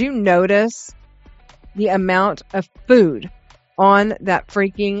 Did you notice the amount of food on that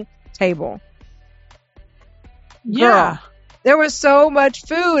freaking table? Yeah. Girl, there was so much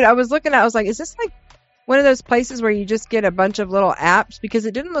food. I was looking at it, I was like, is this like one of those places where you just get a bunch of little apps? Because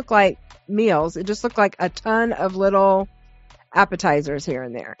it didn't look like meals. It just looked like a ton of little appetizers here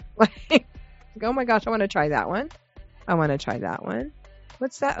and there. Like, oh my gosh, I want to try that one. I want to try that one.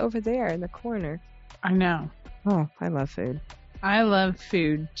 What's that over there in the corner? I know. Oh, I love food. I love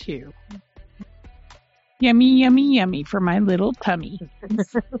food too. Yummy, yummy, yummy for my little tummy.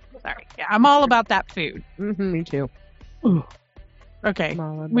 Sorry. Yeah, I'm all about that food. Me too. Ooh. Okay.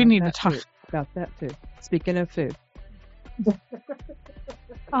 We need to talk about that food. Speaking of food.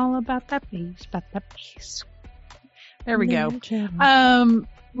 All about that piece. There we go.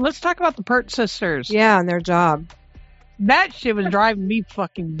 Let's talk about the Pert sisters. Yeah, and their job. That shit was driving me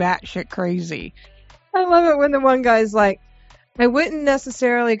fucking batshit crazy. I love it when the one guy's like, I wouldn't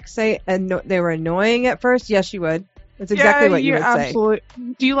necessarily say they were annoying at first. Yes, you would. That's exactly what you would say.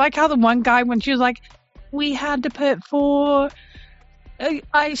 Do you like how the one guy, when she was like, we had to put 4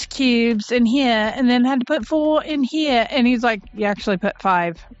 ice cubes in here and then had to put 4 in here. And he's like, you actually put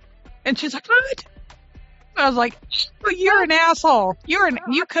 5. And she's like, what? I was like, oh, you're an asshole.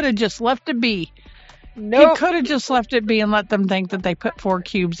 You could have just left it be. Nope. He could have just left it be and let them think that they put 4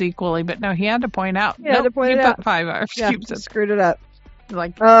 cubes equally, but no, he had to point out. He had to point it out. Put 5 cubes. He screwed it up.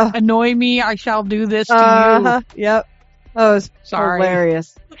 Like, annoy me, I shall do this to you. Yep. Oh, it's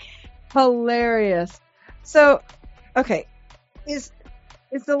hilarious. Hilarious. So, okay, is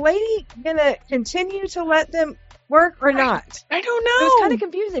the lady gonna continue to let them work or not? I don't know. It was kind of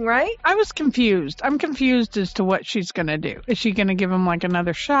confusing, right? I was confused. I'm confused as to what she's going to do. Is she going to give them like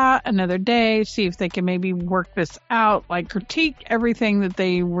another shot, another day, see if they can maybe work this out, like critique everything that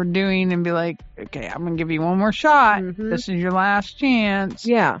they were doing and be like, okay, I'm going to give you one more shot. This is your last chance.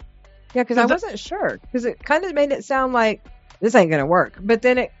 Yeah. Yeah, because I wasn't sure. Because it kind of made it sound like this ain't going to work. But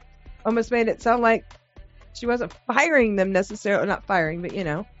then it almost made it sound like she wasn't firing them necessarily. Not firing, but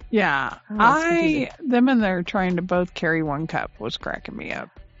Yeah, them and they're trying to both carry 1 cup was cracking me up.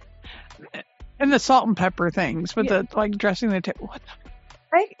 And the salt and pepper things with the like dressing the table. What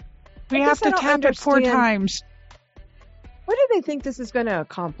the? We have to tap it 4 times. What do they think this is going to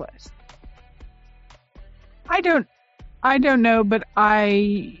accomplish? I don't know, but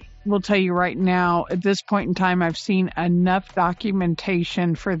I will tell you right now, at this point in time, I've seen enough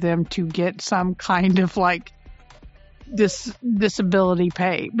documentation for them to get some kind of like disability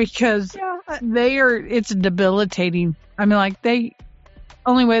pay because it's debilitating. I mean, like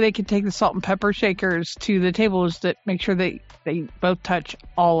only way they could take the salt and pepper shakers to the table is to make sure they both touch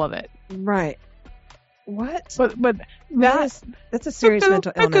all of it. Right. What? But that's a serious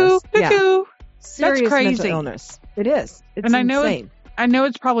mental illness. Yeah. Serious mental illness. It is. It's insane. I know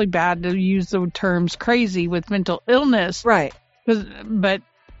it's probably bad to use the terms crazy with mental illness. Right. But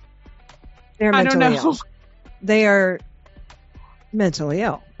they're mentally I don't know. Ill. They are mentally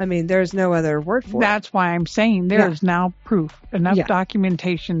ill. I mean, there's no other word for it. That's why I'm saying there is now proof, enough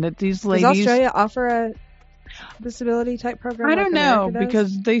documentation that these ladies... Does Australia offer a disability type program? I don't know,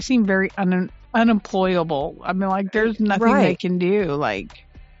 because they seem very unemployable. I mean, like, there's nothing they can do. Like,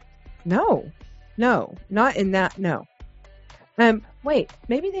 no, not in that. No, Wait,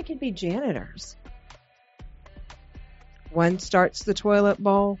 maybe they could be janitors. One starts the toilet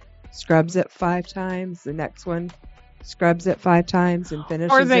bowl, scrubs it 5 times. The next one scrubs it 5 times and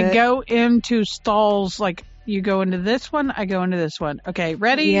finishes it. Or they go into stalls, like you go into this one, I go into this one. Okay,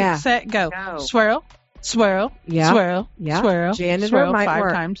 ready, set, go. Swirl, swirl, swirl, swirl, Janitor swirl might 5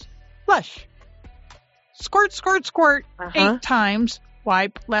 work. times. Flush. Squirt, squirt, squirt 8 times.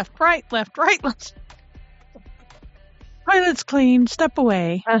 Wipe, left, right, left, right. Toilet's clean, step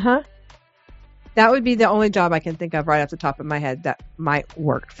away. That would be the only job I can think of right off the top of my head that might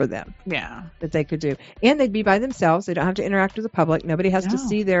work for them. Yeah. That they could do. And they'd be by themselves. They don't have to interact with the public. Nobody has to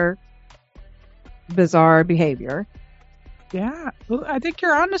see their bizarre behavior. Yeah. Well, I think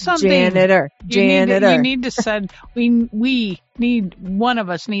you're onto something. Janitor. You need to send, one of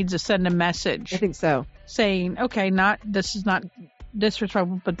us needs to send a message. I think so. Saying, okay, this is not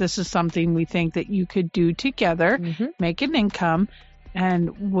disrespectful, but this is something we think that you could do together, make an income.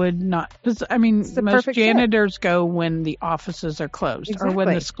 And would not, because I mean, most janitors go when the offices are closed or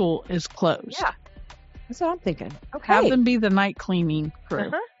when the school is closed. Yeah, that's what I'm thinking. Okay, have them be the night cleaning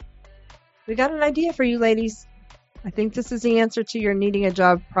crew. We got an idea for you, ladies. I think this is the answer to your needing a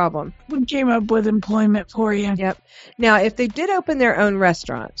job problem. We came up with employment for you. Yep. Now, if they did open their own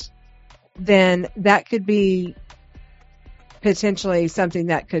restaurant, then that could be potentially something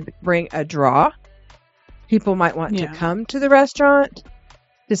that could bring a draw. People might want to come to the restaurant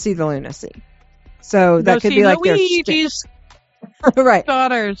to see the lunacy. So that could be like Luigi's right.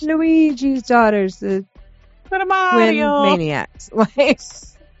 daughters. Luigi's daughters, the twin maniacs.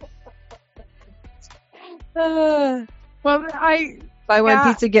 I buy one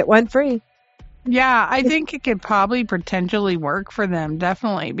pizza, get one free. Yeah, I think it could probably potentially work for them,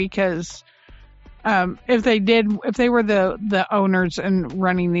 definitely, because if they were the owners and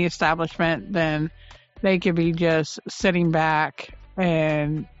running the establishment, then they could be just sitting back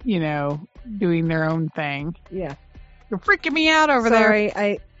and, doing their own thing. Yeah. You're freaking me out over there. Sorry,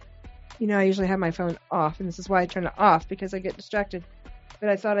 I usually have my phone off, and this is why I turn it off, because I get distracted. But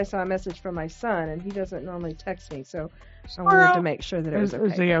I thought I saw a message from my son, and he doesn't normally text me, so I wanted to make sure that it was okay.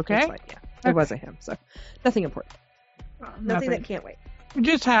 Is he okay? It wasn't him, so nothing important. Nothing that can't wait. We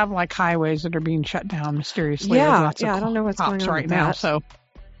just have, highways that are being shut down mysteriously. Yeah, I don't know what's going on right now, so...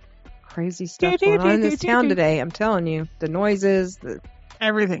 Crazy stuff going on in this town today. I'm telling you, the noises,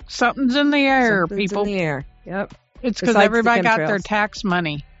 everything. Something's in the air, people. In the air. Yep. It's because everybody got their tax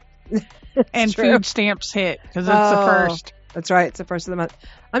money and true. Food stamps hit because it's the first. That's right. It's the first of the month.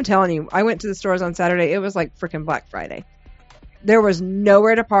 I'm telling you, I went to the stores on Saturday. It was like freaking Black Friday. There was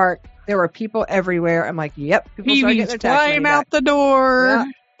nowhere to park. There were people everywhere. I'm like, yep. People started getting their tax money flying out the door. Yep.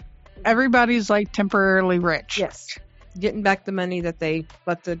 Everybody's temporarily rich. Yes. Getting back the money that they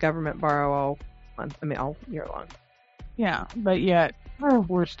let the government borrow all year long. Yeah, but yet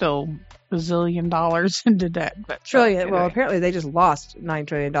we're still bazillion dollars into debt. But trillion. Anyway. Well, apparently they just lost $9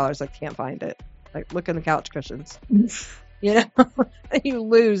 trillion. I can't find it. Look in the couch cushions. You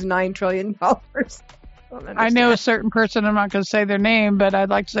lose $9 trillion. I know a certain person. I'm not going to say their name, but I'd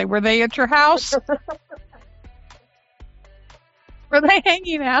like to say, were they at your house? Were they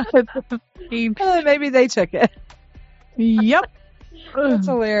hanging out at the beach? Maybe they took it. Yep. That's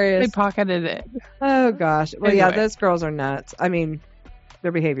hilarious. They pocketed it. Oh, gosh. Well, anyway. Yeah, those girls are nuts. I mean,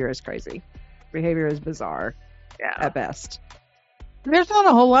 their behavior is crazy. Behavior is bizarre at best. There's not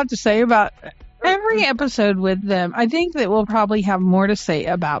a whole lot to say about every episode with them. I think that we'll probably have more to say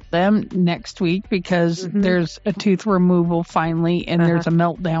about them next week because there's a tooth removal finally and there's a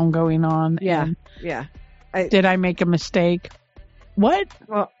meltdown going on. Yeah. And yeah. Did I make a mistake? What?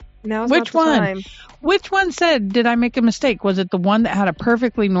 Well, now's not the time. Which one said, did I make a mistake? Was it the one that had a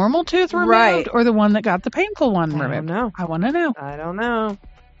perfectly normal tooth removed or the one that got the painful one removed? I don't know. I want to know. I don't know.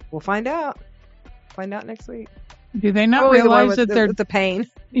 We'll find out. Find out next week. Do they not realize that they're... the pain.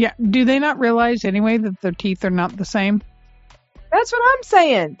 Yeah. Do they not realize anyway that their teeth are not the same? That's what I'm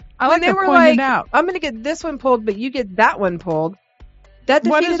saying. I like to point it out. I'm going to get this one pulled, but you get that one pulled. That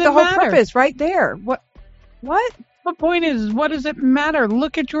defeated the whole purpose right there. What? The point is, what does it matter?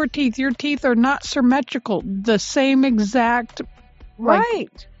 Look at your teeth. Your teeth are not symmetrical. The same exact.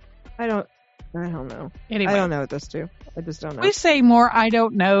 Right. I don't know. Anyway. I don't know what this do. I just don't know. We say more I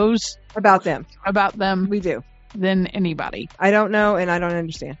don't knows about them. We do. Than anybody. I don't know and I don't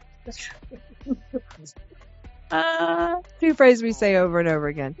understand. Two phrases we say over and over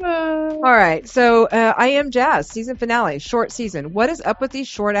again. All right. So I Am Jazz season finale, short season. What is up with these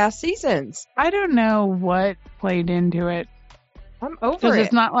short ass seasons? I don't know what played into it. I'm over it. Because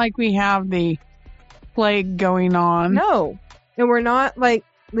it's not like we have the plague going on. No. And we're not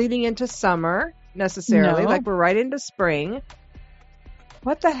leading into summer necessarily. No. We're right into spring.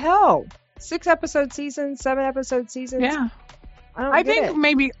 What the hell? 6-episode seasons, 7-episode seasons. Yeah. I think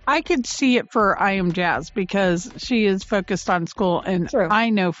maybe I could see it for I Am Jazz because she is focused on school, and True. I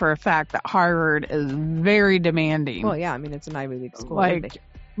know for a fact that Harvard is very demanding. Well, yeah, I mean, it's an Ivy League school. Like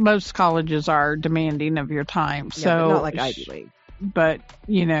most colleges are demanding of your time. Yeah, so but not like Ivy League. But,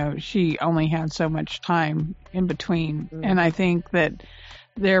 she only had so much time in between. And I think that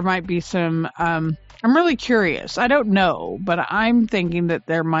there might be some, I'm really curious. I don't know, but I'm thinking that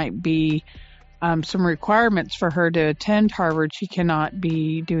there might be some requirements for her to attend Harvard. She cannot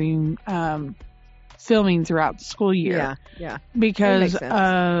be doing filming throughout the school year. Yeah. Because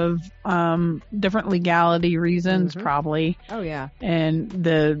of different legality reasons, probably. Oh, yeah. And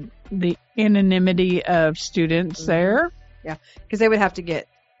the anonymity of students there. Yeah, because they would have to get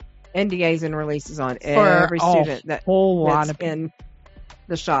NDAs and releases on every student that's in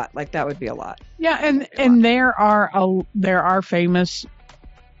the shot. Like, that would be a lot. Yeah, and there are famous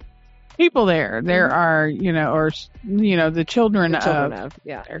people there. There are, the children of.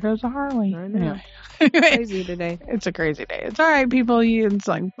 Yeah. There goes a Harley. I know. Anyway, crazy today. It's a crazy day. It's all right, people. It's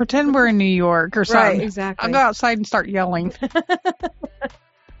like, pretend we're in New York or something. Right, exactly. I'll go outside and start yelling.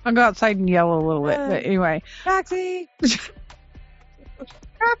 I'll go outside and yell a little bit. But anyway. Taxi! Taxi!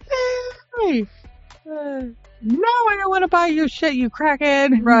 No, I don't want to buy your shit, you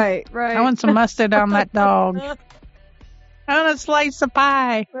crackhead. Right. I want some mustard on that dog. I want a slice of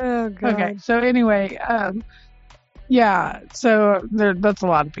pie. Oh, God. Okay, so anyway, so that's a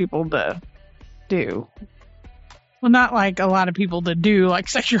lot of people to do. Well, not like a lot of people to do, like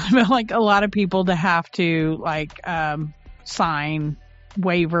sexually, but like a lot of people to have to, like, sign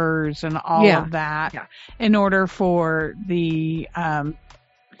waivers and all of that in order for the them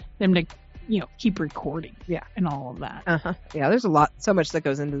to keep recording and all of that. Yeah, there's so much that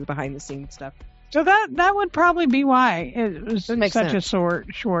goes into the behind the scenes stuff. So that would probably be why it was such sense. a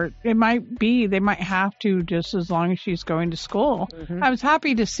short. It might be they might have to, just as long as she's going to school. I was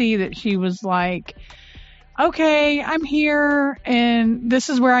happy to see that she was like, okay, I'm here, and this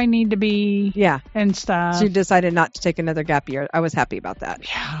is where I need to be. Yeah. And stuff. She decided not to take another gap year. I was happy about that.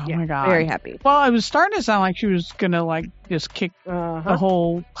 Yeah, oh my God. Very happy. Well, it was starting to sound like she was going to, like, just kick the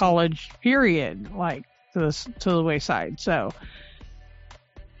whole college period, like, to the wayside. So,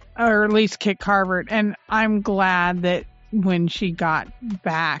 or at least kick Harvard. And I'm glad that when she got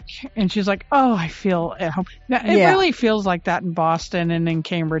back and she's like, oh, I feel at home. Now, it really feels like that in Boston and in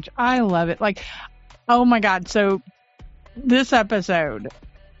Cambridge. I love it. Like, oh my God. So this episode,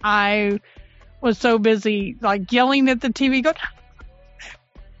 I was so busy, like, yelling at the TV, going,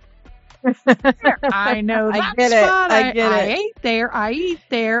 I know that spot. I get it. I ate there. I eat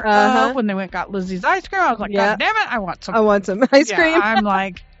there. When they got Lizzie's ice cream, I was like, God damn it, I want some ice cream. I'm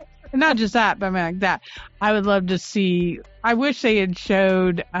like, not just that, but I mean, like that. I would love to see. I wish they had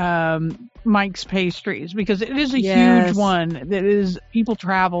showed Mike's Pastries, because it is a huge one. That is, people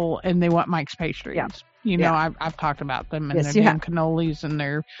travel and they want Mike's Pastries. Yeah. I've talked about them and their damn cannolis and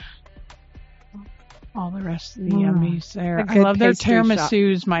their all the rest of the yummies there. I love their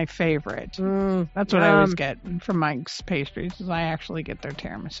tiramisu. My favorite. That's what I always get from Mike's Pastries. Is I actually get their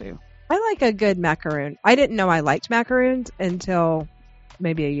tiramisu. I like a good macaroon. I didn't know I liked macaroons until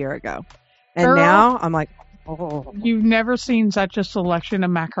maybe a year ago, and now I'm like, oh. You've never seen such a selection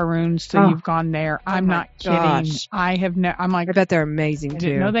of macaroons till you've gone there. I'm not kidding. I have I'm like, I bet they're amazing too. I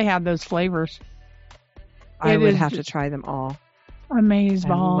didn't know they had those flavors. I would have to try them all.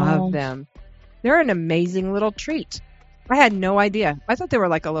 Amazeballs. I love them. They're an amazing little treat. I had no idea. I thought they were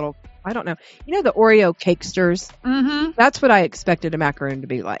like a little, I don't know. You know the Oreo cakesters? Mm-hmm. That's what I expected a macaroon to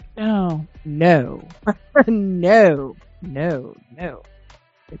be like. Oh. No. No.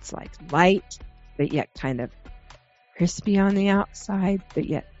 It's like light, but yet kind of crispy on the outside, but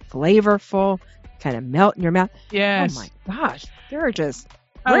yet flavorful, kind of melt in your mouth. Yes. Oh my gosh. They're just...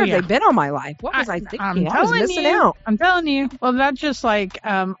 Where have they been all my life? What was I thinking? I was missing out. I'm telling you. Well, that's just like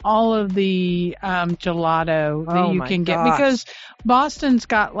all of the gelato that you can get, because Boston's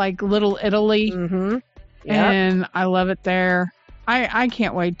got like Little Italy, and I love it there. I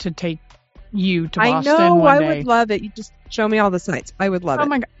can't wait to take you to Boston. I know. One I day. would love it. You just show me all the sites. I would love it. Oh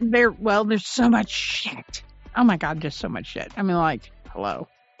my God. There's so much shit. Oh my God, just so much shit. I mean, like, hello.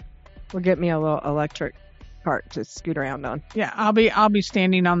 Well, get me a little electric cart to scoot around on. Yeah, I'll be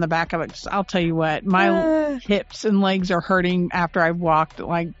standing on the back of it. I'll tell you what, my hips and legs are hurting after I've walked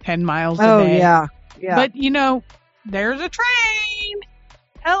like 10 miles a day. Oh yeah. But there's a train.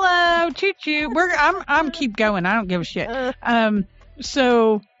 Hello, choo choo. I'm keep going. I don't give a shit.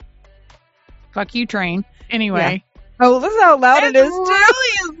 So fuck you, train. Anyway. Yeah. Oh, listen how loud it is. It really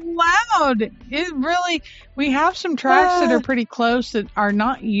is loud. It really, we have some tracks that are pretty close that are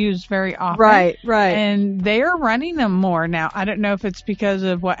not used very often. Right. And they are running them more now. I don't know if it's because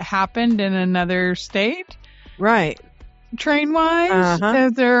of what happened in another state. Right. Train-wise,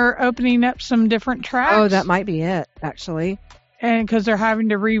 that they're opening up some different tracks. Oh, that might be it, actually. And because they're having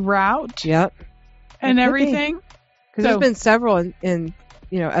to reroute. Yep. And everything. Because there's been several in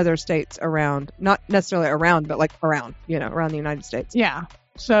other states around, not necessarily around, but like around the United States. Yeah.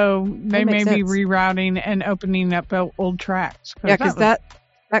 So they may be rerouting and opening up old tracks. Yeah, because that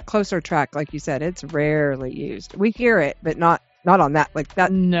closer track, like you said, it's rarely used. We hear it, but not on that. Like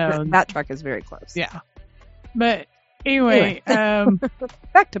that. No. That track is very close. Yeah. But anyway.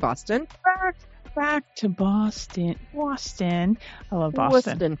 Back to Boston. Back to Boston. Boston. I love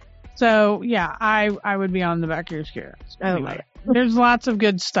Boston. Boston. So, yeah, I would be on the back of your scare. Anyway, there's lots of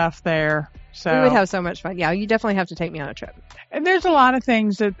good stuff there. So we would have so much fun. Yeah, you definitely have to take me on a trip. And there's a lot of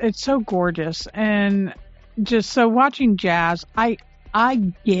things that it's so gorgeous. And just so watching jazz, I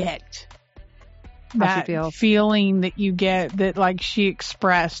get that feeling that you get that like she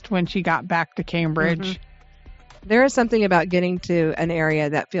expressed when she got back to Cambridge. Mm-hmm. There is something about getting to an area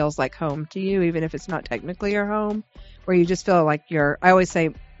that feels like home to you, even if it's not technically your home, where you just feel like I always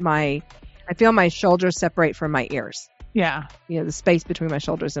say I feel my shoulders separate from my ears. Yeah. The space between my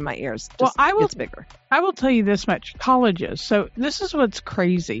shoulders and my ears gets bigger. I will tell you this much. Colleges. So this is what's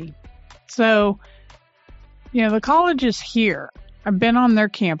crazy. So, the colleges here, I've been on their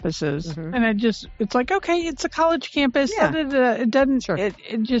campuses and it's like, okay, it's a college campus. Yeah. It doesn't,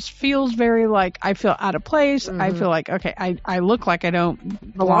 it just feels very like I feel out of place. I feel like, okay, I look like I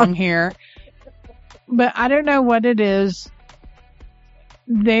don't belong here, but I don't know what it is.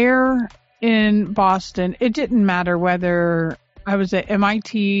 There in Boston, it didn't matter whether I was at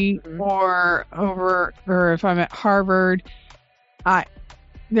MIT or if I'm at Harvard.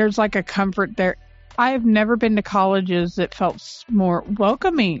 There's like a comfort there. I have never been to colleges that felt more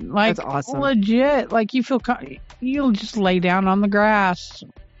welcoming. Like, that's awesome. Legit. Like you you'll just lay down on the grass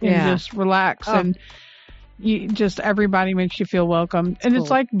and just relax and everybody makes you feel welcome. And it's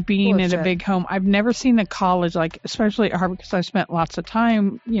like being at a big home. I've never seen a college, like, especially at Harvard, because I spent lots of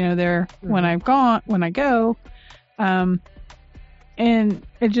time, there when I go. And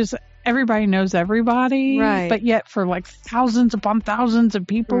it just, everybody knows everybody. Right. But yet for like thousands upon thousands of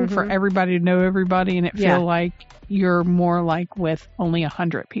people, for everybody to know everybody and it feel like you're more like with only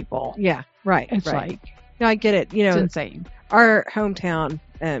 100 people. Yeah. Right. It's like, no, I get it. It's insane. Our hometown,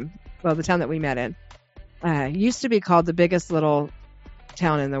 the town that we met in, used to be called the biggest little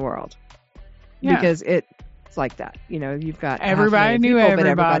town in the world because it's like that. You've got everybody knew people, everybody. But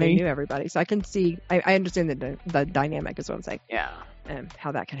everybody knew everybody. So I can see, I understand the dynamic is what I'm saying. Yeah.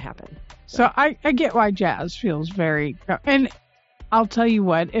 How that can happen. So I get why jazz feels very, and I'll tell you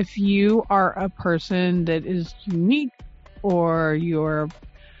what, if you are a person that is unique or you're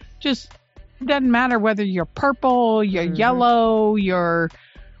just, doesn't matter whether you're purple, you're yellow, you're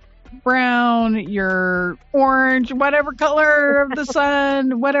brown, you're orange, whatever color of the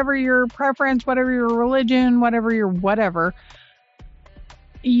sun, whatever your preference, whatever your religion, whatever your whatever,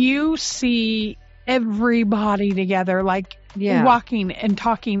 you see everybody together, like walking and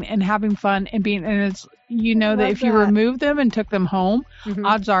talking and having fun and being, and it's, that if you remove them and took them home,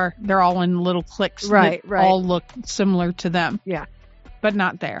 odds are they're all in little cliques that all look similar to them. Yeah. But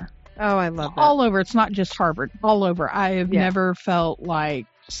not there. Oh, I love that. All over. It's not just Harvard. All over. I have never felt like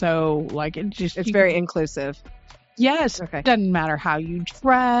it's very inclusive. Yes. Okay. Doesn't matter how you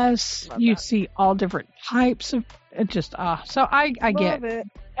dress. You see all different types of it. Just so I get it.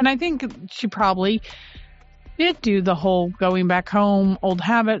 And I think she probably did do the whole going back home, old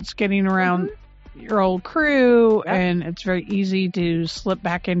habits, getting around your old crew, and it's very easy to slip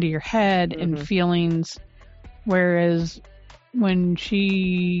back into your head and feelings. Whereas when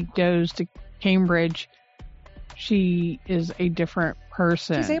she goes to Cambridge, she is a different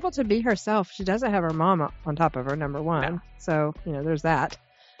person. She's able to be herself. She doesn't have her mom on top of her, number one. No. So, there's that.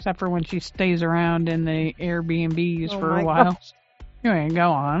 Except for when she stays around in the Airbnbs for a while. Anyway,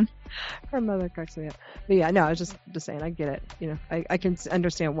 go on. Her mother cracks me up. But yeah, no, I was just saying, I get it. I can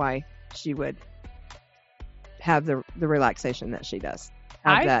understand why she would have the relaxation that she does.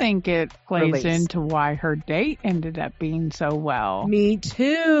 I think it plays into why her date ended up being so well. Me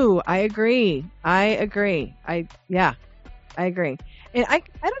too. I agree. I agree. And I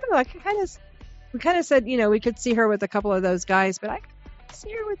don't know. We kind of said, we could see her with a couple of those guys, but I could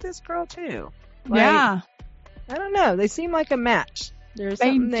see her with this girl too. Yeah. I don't know. They seem like a match. There's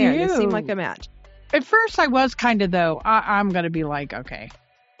something there. They seem like a match. At first I was kind of, though. I'm going to be like, okay.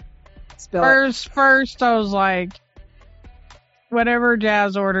 First, I was like, whatever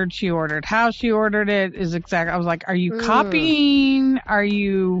Jazz ordered, she ordered. How she ordered it is exactly. I was like, are you copying? Are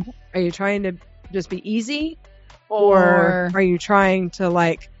you trying to just be easy? Or are you trying to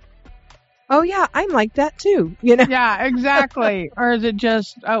like, oh yeah, I'm like that too, you know? Yeah, exactly. Or is it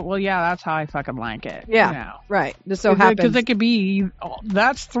just, oh, well, yeah, that's how I fucking like it. Yeah, you know? Right. Just so happens. Because it could be,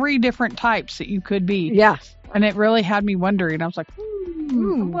 that's 3 different types that you could be. Yeah. And it really had me wondering. I was like, I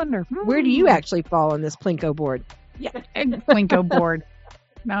wonder. Where do you actually fall on this Plinko board? Yeah, Plinko board.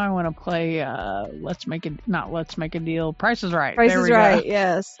 Now I want to play Let's Make a Deal. Price is Right. Price is Right,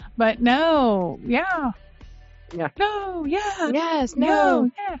 yes. But no, yeah. Yeah. No, yeah. Yes, no.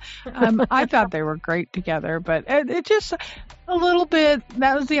 Yeah. I thought they were great together, but it just a little bit,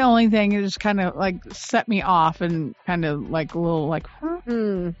 that was the only thing. It just kind of like set me off and kind of like a little like,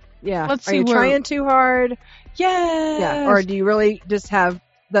 yeah. Let's Are see you trying too hard? Yes. Yeah. Or do you really just have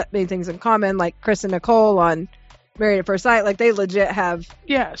that many things in common, like Chris and Nicole on Married at First Sight? Like they legit have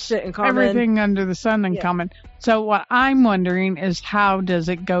shit in common. Everything under the sun in common. So what I'm wondering is how does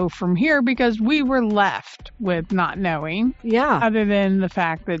it go from here? Because we were left with not knowing. Yeah. Other than the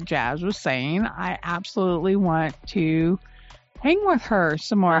fact that Jazz was saying, I absolutely want to hang with her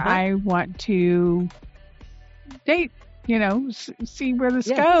some more. I want to date, see where this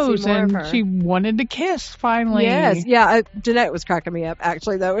goes. And she wanted to kiss finally. Yes. Yeah. Jeanette was cracking me up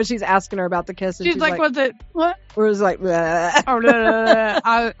actually though, when she's asking her about the kiss. And she's like, was it what? Or it was like, bleh.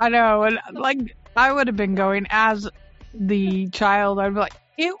 Oh, I know. And like, I would have been going as the child. I'd be like,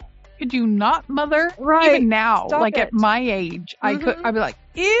 ew, could you not, mother? Right. Even now, Stop like it. at my age, I'd be like,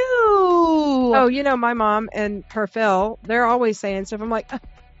 ew. Oh, my mom and her Phil, they're always saying stuff. I'm like,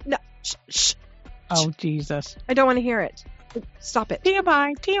 no, shh. Oh, Jesus. I don't want to hear it. Stop it.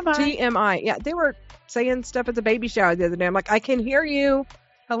 TMI. Yeah, they were saying stuff at the baby shower the other day. I'm like, I can hear you.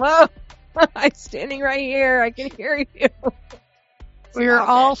 Hello? I'm standing right here. I can hear you. We're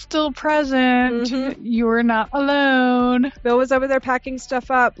all still present. You are not alone. Bill was over there packing stuff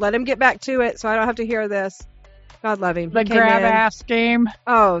up. Let him get back to it so I don't have to hear this. God love him. The grab ass game.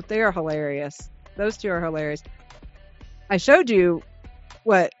 Oh, they are hilarious. Those two are hilarious. I showed you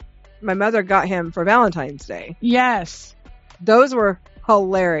what my mother got him for Valentine's Day. Yes. Those were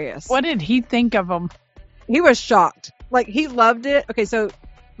hilarious. What did he think of them? He was shocked. Like, he loved it. Okay, so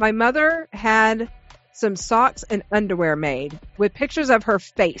my mother had some socks and underwear made with pictures of her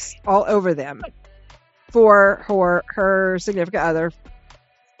face all over them for her significant other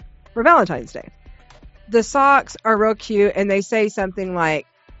for Valentine's Day. The socks are real cute and they say something like,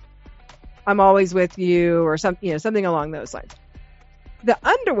 I'm always with you, or something along those lines. The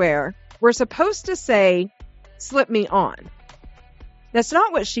underwear were supposed to say, slip me on. That's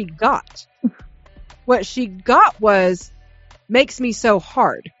not what she got. What she got was, makes me so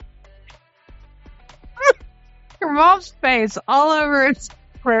hard. Your mom's face all over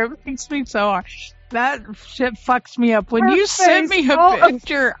Instagram makes me so hard. That shit fucks me up. When you sent me a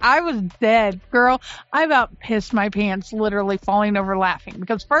picture, I was dead. Girl, I about pissed my pants, literally falling over laughing.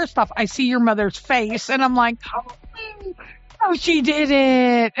 Because first off, I see your mother's face, and I'm like, oh, she did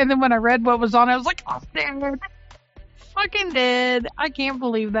it. And then when I read what was on it, I was like, oh, dead. Fucking dead. I can't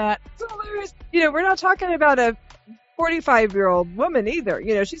believe that. It's hilarious. We're not talking about a 45-year-old woman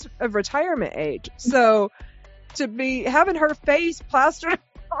either. She's of retirement age. So to be having her face plastered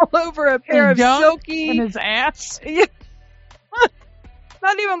all over a pair of silky and his ass. Yeah.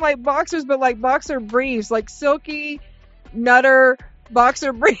 Not even like boxers, but like boxer briefs, like silky nutter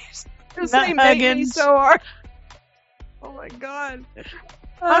boxer briefs. They make me so hard. Oh my God.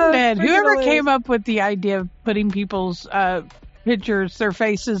 I'm dead. Whoever came up with the idea of putting people's pictures, their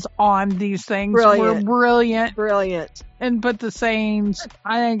faces on these things were brilliant. Brilliant. And put the sayings.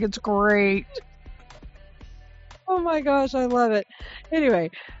 I think it's great. Oh my gosh, I love it.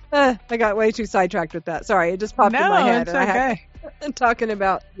 Anyway, I got way too sidetracked with that. Sorry, it just popped in my head. It's okay. And talking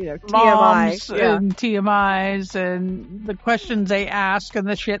about, TMI. Moms and TMIs and the questions they ask and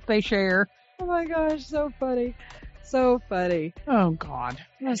the shit they share. Oh my gosh, so funny. So funny. Oh God.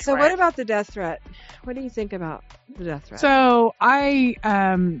 Yeah, so what about the death threat? What do you think about the death threat? So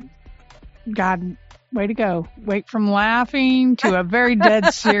God, way to go. Wait from laughing to a very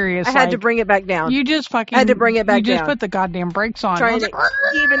dead serious. I had to bring it back down. You just fucking had to bring it back down. You just put the goddamn brakes on. Trying to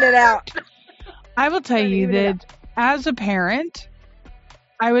even it out. I will tell you that as a parent,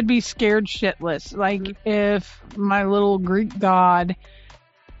 I would be scared shitless. Like if my little Greek god,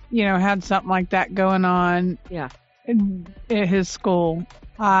 had something like that going on. Yeah. At his school,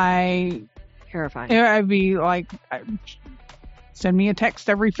 terrifying. I'd be like send me a text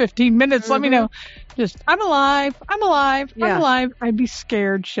every 15 minutes. Let me know. Just, I'm alive. I'm alive. I'm alive. I'd be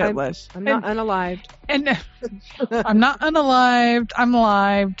scared shitless. I'm not unalived. And I'm not unalived. I'm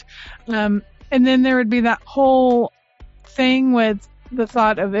alived. And then there would be that whole thing with the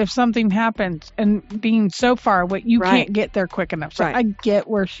thought of if something happens and being so far away, you can't get there quick enough. So I get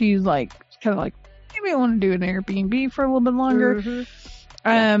where she's like, kind of like, maybe I want to do an Airbnb for a little bit longer.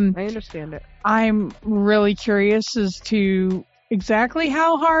 I understand it. I'm really curious as to exactly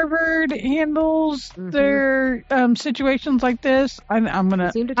how Harvard handles their situations like this. I'm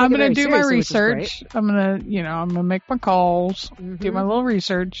gonna do my research. I'm gonna make my calls, do my little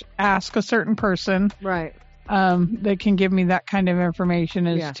research, ask a certain person, that can give me that kind of information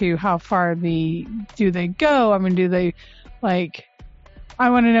as to how far do they go. I mean, do they I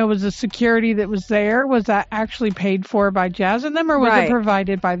want to know, was the security that was there, was that actually paid for by Jazz and them, or was it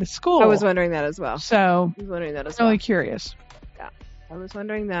provided by the school? I was wondering that as well. So, really curious. Yeah, I was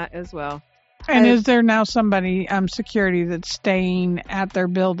wondering that as well. And is there now somebody, security that's staying at their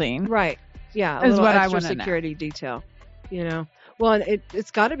building? Right. Yeah, is what extra I want to know. Security detail, Well, and it's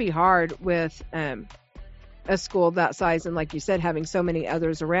got to be hard with a school that size, and like you said, having so many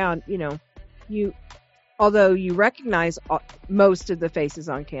others around, although you recognize most of the faces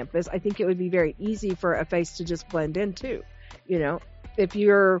on campus, I think it would be very easy for a face to just blend in too. If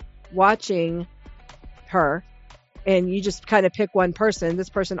you're watching her and you just kind of pick one person, this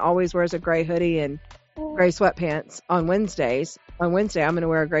person always wears a gray hoodie and gray sweatpants on Wednesdays. On Wednesday, I'm going to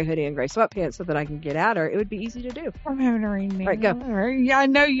wear a gray hoodie and gray sweatpants so that I can get at her. It would be easy to do. I'm having a rain. All right, go. All right. Yeah, I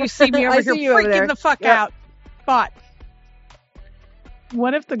know you see me over here freaking the fuck out. But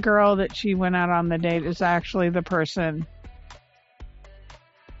what if the girl that she went out on the date is actually the person?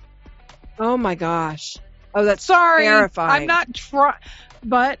 Oh my gosh. Oh, that's terrifying. I'm not trying,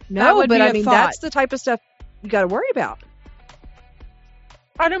 but no, but I mean, that's the type of stuff you got to worry about.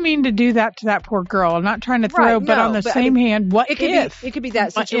 I don't mean to do that to that poor girl. I'm not trying to throw, but on the same hand, what if? It could be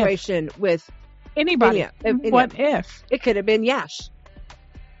that situation with anybody. What if? It could have been Yash.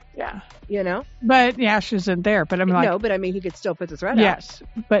 Yeah. But Yash isn't there. But I'm like, no, but I mean, he could still put the threat out. Yes,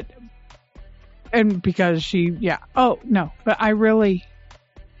 and because oh no, but I really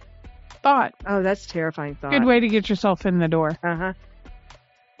thought. Oh, that's terrifying thought. Good way to get yourself in the door.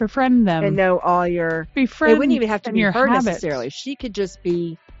 Befriend them and know all your. Befriend. It wouldn't even have to be her habits. Necessarily. She could just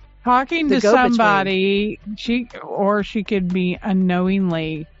be talking to somebody. She could be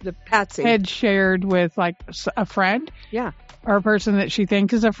unknowingly the patsy head shared with like a friend. Yeah. Or a person that she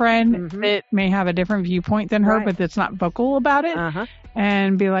thinks is a friend that may have a different viewpoint than her, but that's not vocal about it.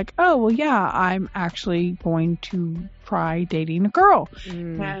 And be like, oh, well, yeah, I'm actually going to try dating a girl.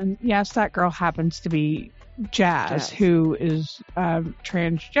 And yes, that girl happens to be Jazz. Who is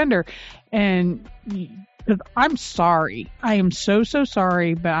transgender. And I'm sorry. I am so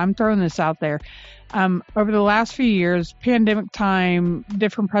sorry, but I'm throwing this out there. Over the last few years, pandemic time,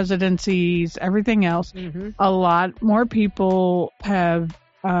 different presidencies, everything else, a lot more people have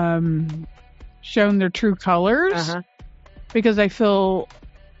shown their true colors because I feel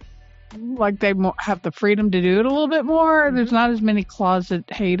like they have the freedom to do it a little bit more. There's not as many closet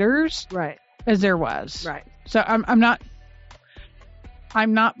haters as there was. So I'm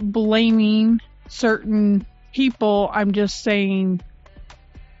not blaming certain people. I'm just saying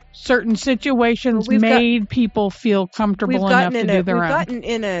certain situations made people feel comfortable enough to do their own. We've gotten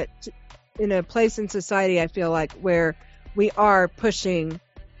in a place in society, I feel like, where we are pushing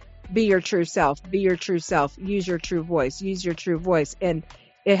be your true self, use your true voice, and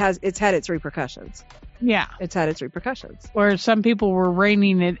it's had its repercussions. Yeah. It's had its repercussions. Or some people were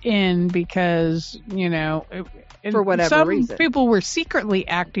reining it in because, for whatever reason. Some people were secretly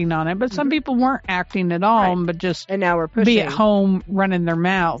acting on it, but some people weren't acting at all, but just and now we're pushing. Be at home running their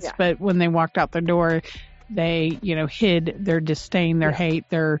mouths. Yeah. But when they walked out the door, they, hid their disdain, their hate,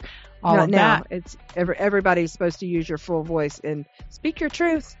 their all Not of now. that. It's everybody's supposed to use your full voice and speak your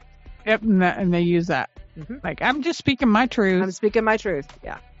truth. Yep, and they use that. Like, I'm just speaking my truth. I'm speaking my truth.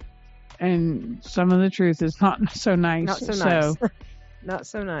 Yeah. And some of the truth is not so nice. Not so nice. Not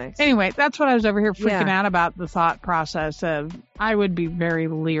so nice. Anyway, that's what I was over here freaking out about, the thought process of I would be very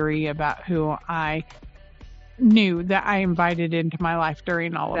leery about who I knew that I invited into my life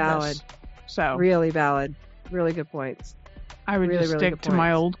during all of this. So really valid. Really good points. I would just stick to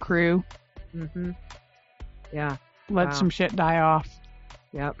my old crew. Yeah. Let some shit die off.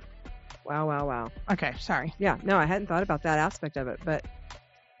 Yep. Wow. Okay, sorry. Yeah, no, I hadn't thought about that aspect of it, but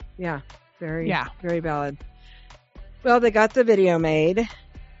yeah, very valid. Well, they got the video made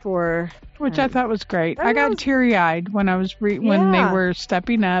which I thought was great. I got teary-eyed when I was when they were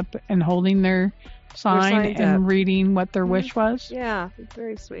stepping up and holding their sign and reading what their wish was. Yeah, it's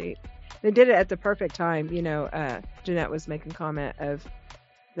very sweet. They did it at the perfect time. Jeanette was making comment of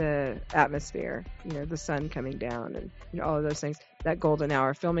the atmosphere, the sun coming down and all of those things. That golden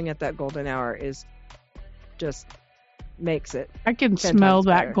hour, filming at that golden hour is just makes it. I can smell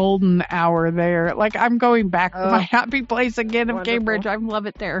that golden hour there. Like I'm going back to my happy place again of Cambridge. I love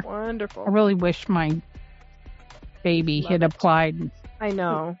it there. Wonderful. I really wish my baby had applied. I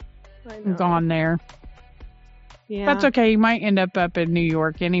know. Gone there. Yeah. That's okay. He might end up in New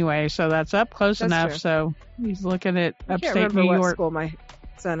York anyway, so that's up close enough. True. So he's looking at upstate New York. What school my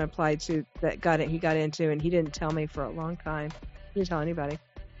son applied to that he got into, and he didn't tell me for a long time. He didn't tell anybody.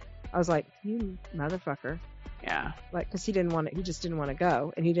 I was like, you motherfucker. Yeah. Like, because he just didn't want to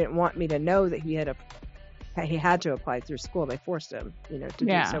go, and he didn't want me to know that he had to apply through school. They forced him, to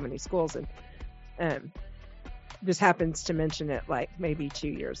do so many schools, and just happens to mention it like maybe 2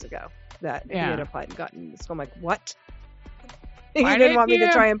 years ago that he had applied and gotten into school. I'm like, what? He didn't want me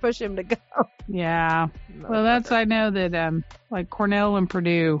to try and push him to go. Yeah. Well, I know that like Cornell and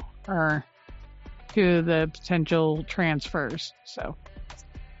Purdue are two of the potential transfers. So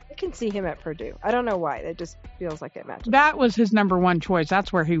I can see him at Purdue. I don't know why. It just feels like it matches. That was his number one choice.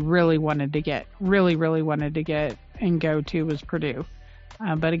 That's where he really wanted to get and go to was Purdue.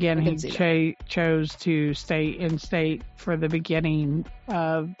 But again, he chose to stay in state for the beginning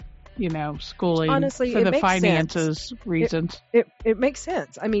of, schooling. Honestly, for the finances reasons. It makes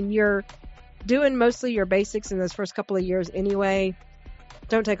sense. I mean, you're doing mostly your basics in those first couple of years anyway.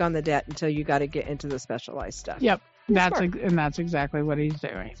 Don't take on the debt until you got to get into the specialized stuff. Yep. That's exactly what he's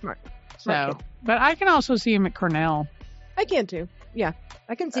doing. Smart So, but I can also see him at Cornell. I can too. Yeah.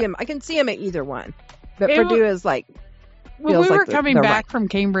 I can see him. I can see him at either one. But Purdue is like, well, we were coming back from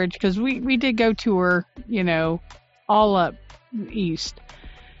Cambridge because we did go tour, all up east.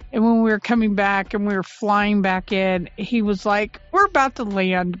 And when we were coming back and we were flying back in, he was like, we're about to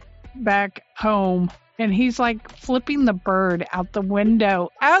land back home. And he's like flipping the bird out the window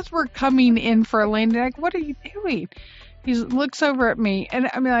as we're coming in for a landing. Like, what are you doing? He looks over at me. And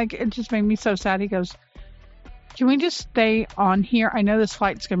I mean, like, it just made me so sad. He goes, can we just stay on here? I know this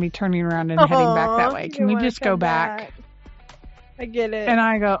flight's going to be turning around and heading back that way. Can we just go back? I get it. And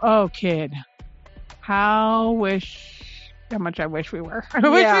I go, oh, kid, how much I wish we were. I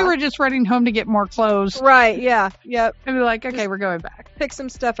wish we were just running home to get more clothes. Right, yeah, yep. And be like, okay, we're going back. Pick some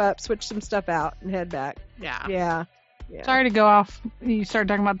stuff up, switch some stuff out, and head back. Yeah. Sorry to go off. You started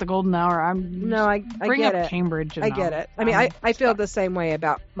talking about the golden hour. I get it. Cambridge. And I get it. I mean, I feel the same way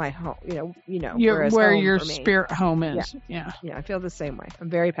about my home. Where your spirit home is. Yeah. I feel the same way. I'm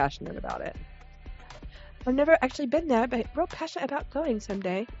very passionate about it. I've never actually been there, but real passionate about going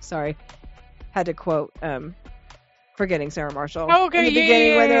someday. Sorry, had to quote Forgetting Sarah Marshall. Okay, in the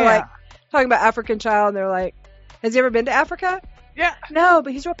beginning when they're like talking about African Child, and they're like, "Has he ever been to Africa?" Yeah. No,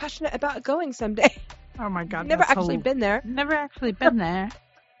 but he's real passionate about going someday. Oh my God. Never actually been there. Never actually been there.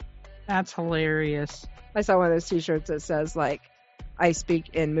 That's hilarious. I saw one of those T-shirts that says like, "I speak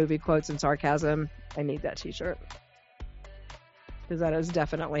in movie quotes and sarcasm." I need that T-shirt because that is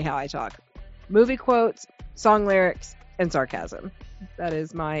definitely how I talk. Movie quotes, song lyrics, and sarcasm. That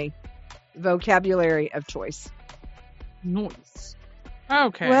is my vocabulary of choice. Nice.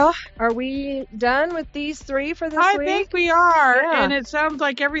 Okay. Well, are we done with these three for this week? I think we are. Yeah. And it sounds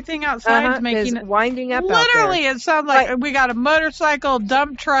like everything outside is making it winding up. Literally, it sounds like we got a motorcycle,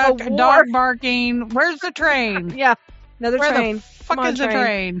 dump truck, a dog barking. Where's the train? Yeah. Another train. The fuck is the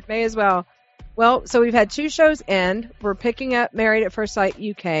train? May as well. Well, so we've had 2 shows end. We're picking up Married at First Sight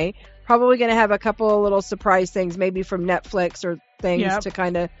UK. Probably going to have a couple of little surprise things, maybe from Netflix or things to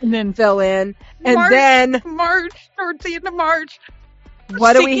kind of fill in. And then March, towards the end of March.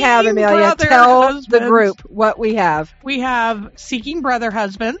 What do we have, Amelia? Tell the group what we have. We have Seeking Brother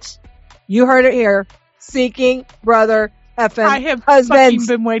Husbands. You heard it here. Seeking Brother effing I have Husbands.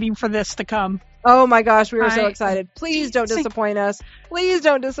 Been waiting for this to come. Oh my gosh, we were so excited. Please don't disappoint us. Please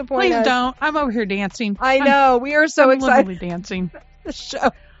don't disappoint us. Please don't. I'm over here dancing. I know. We are so excited. Literally dancing. The show.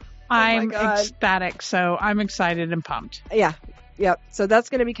 I'm ecstatic, so I'm excited and pumped. Yeah. Yep. So that's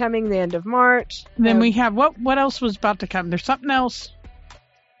going to be coming the end of March. Then we have, what else was about to come? There's something else.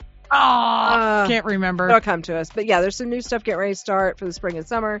 Oh, can't remember. It'll come to us. But yeah, there's some new stuff getting ready to start for the spring and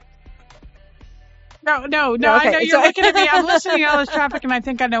summer. No. Okay. I know you're looking at me. I'm listening to all this traffic, and I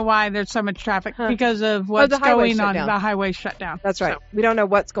think I know why there's so much traffic because of what's going on. The highway shut down. That's right. So. We don't know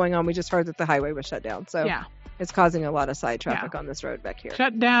what's going on. We just heard that the highway was shut down. So it's causing a lot of side traffic on this road back here.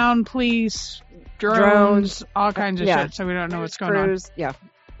 Shut down, police, drones, all kinds of shit. So we don't know what's going on. Yeah,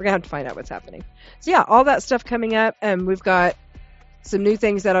 we're gonna have to find out what's happening. So yeah, all that stuff coming up, and we've got some new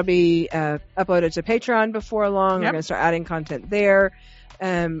things that'll be uploaded to Patreon before long. We're going to start adding content there.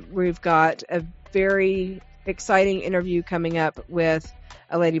 We've got a very exciting interview coming up with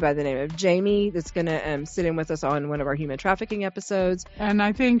a lady by the name of Jamie that's going to sit in with us on one of our human trafficking episodes. And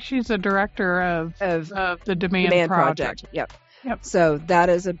I think she's a director of the Demand Project. Yep. So that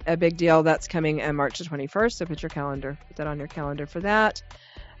is a big deal. That's coming March the 21st. So put that on your calendar for that.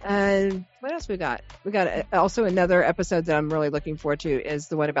 And what else we got? We got also another episode that I'm really looking forward to is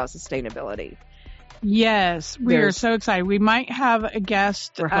the one about sustainability. Yes, we are so excited. We might have a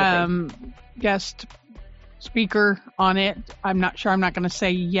guest speaker on it. I'm not sure. I'm not going to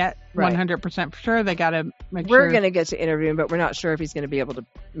say yet 100% for sure. They got to make sure. We're going to get to interview him, but we're not sure if he's going to be able to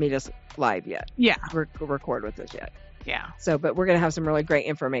meet us live yet. Yeah. Record with us yet. Yeah. So, but we're going to have some really great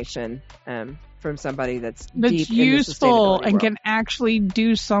information from somebody that's deep useful in the and world. can actually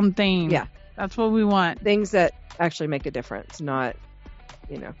do something. Yeah. That's what we want. Things that actually make a difference, not,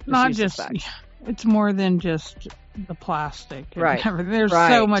 not just, it's more than just the plastic. Right. There's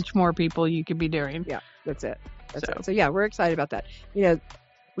so much more people you could be doing. Yeah, that's it. So yeah, we're excited about that.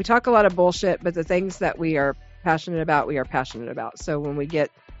 We talk a lot of bullshit, but the things that we are passionate about, we are passionate about. So when we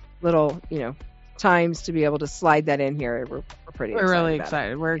get little, times to be able to slide that in here, we're pretty excited. We're really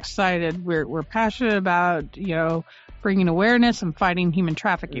excited. We're excited. We're passionate about, bringing awareness and fighting human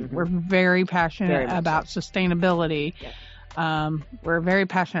trafficking. Mm-hmm. We're very passionate about sustainability. Yeah. We're very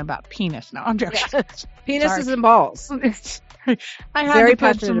passionate about penis. No, I'm joking. Yeah. Penises and balls. I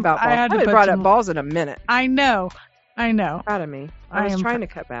haven't brought up balls in a minute. I know. Proud of me. I was trying to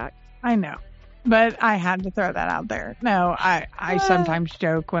cut back. I know. But I had to throw that out there. No, I sometimes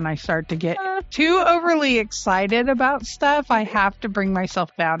joke when I start to get too overly excited about stuff. I have to bring myself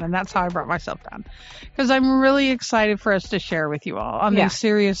down, and that's how I brought myself down. Because I'm really excited for us to share with you all on these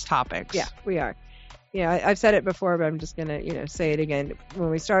serious topics. Yeah, we are. Yeah, I've said it before, but I'm just going to, say it again. When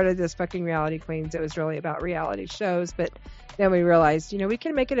we started this fucking Reality Queens, it was really about reality shows. But then we realized, we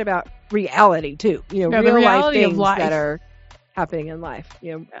can make it about reality, too. Real life things that are happening in life.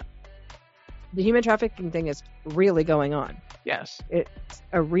 The human trafficking thing is really going on. Yes. It's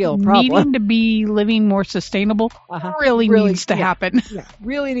a real problem. Needing to be living more sustainable really needs to happen. Yeah,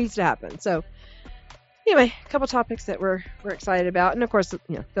 really needs to happen. So, anyway, a couple topics that we're excited about. And, of course,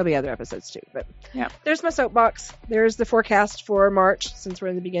 there'll be other episodes, too. But there's my soapbox. There's the forecast for March, since we're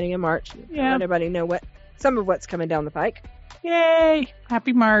in the beginning of March. Yeah. Let everybody know some of what's coming down the pike. Yay!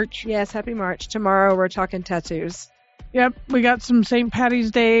 Happy March. Yes, happy March. Tomorrow, we're talking tattoos. Yep, we got some St.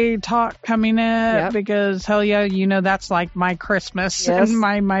 Patty's Day talk coming up because, hell yeah, that's like my Christmas and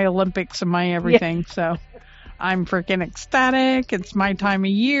my Olympics and my everything. Yeah. So I'm freaking ecstatic. It's my time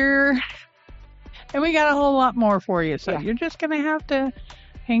of year. And we got a whole lot more for you. So you're just going to have to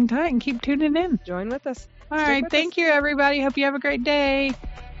hang tight and keep tuning in. Join with us. All right. Thank you, everybody. Hope you have a great day.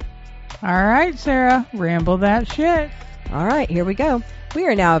 All right, Sarah. Ramble that shit. All right. Here we go. We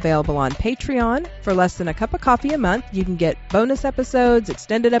are now available on Patreon. For less than a cup of coffee a month, you can get bonus episodes,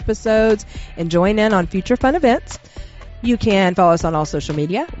 extended episodes, and join in on future fun events. You can follow us on all social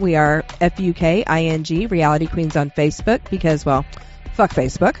media. We are FUKING Reality Queens on Facebook because, fuck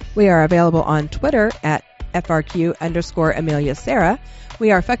Facebook. We are available on Twitter at FRQ_Amelia Sarah.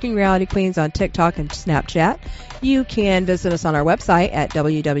 We are Fucking Reality Queens on TikTok and Snapchat. You can visit us on our website at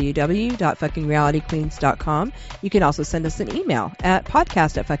www.fuckingrealityqueens.com. You can also send us an email at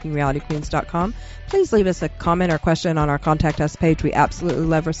podcast@fuckingrealityqueens.com. Please leave us a comment or question on our Contact Us page. We absolutely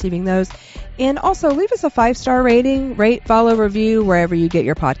love receiving those. And also leave us a 5-star rating, rate, follow, review, wherever you get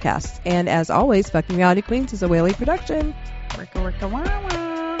your podcasts. And as always, Fucking Reality Queens is a Whaley production. Wicka, wicka, wah,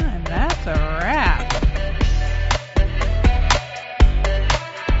 wah. And that's a wrap.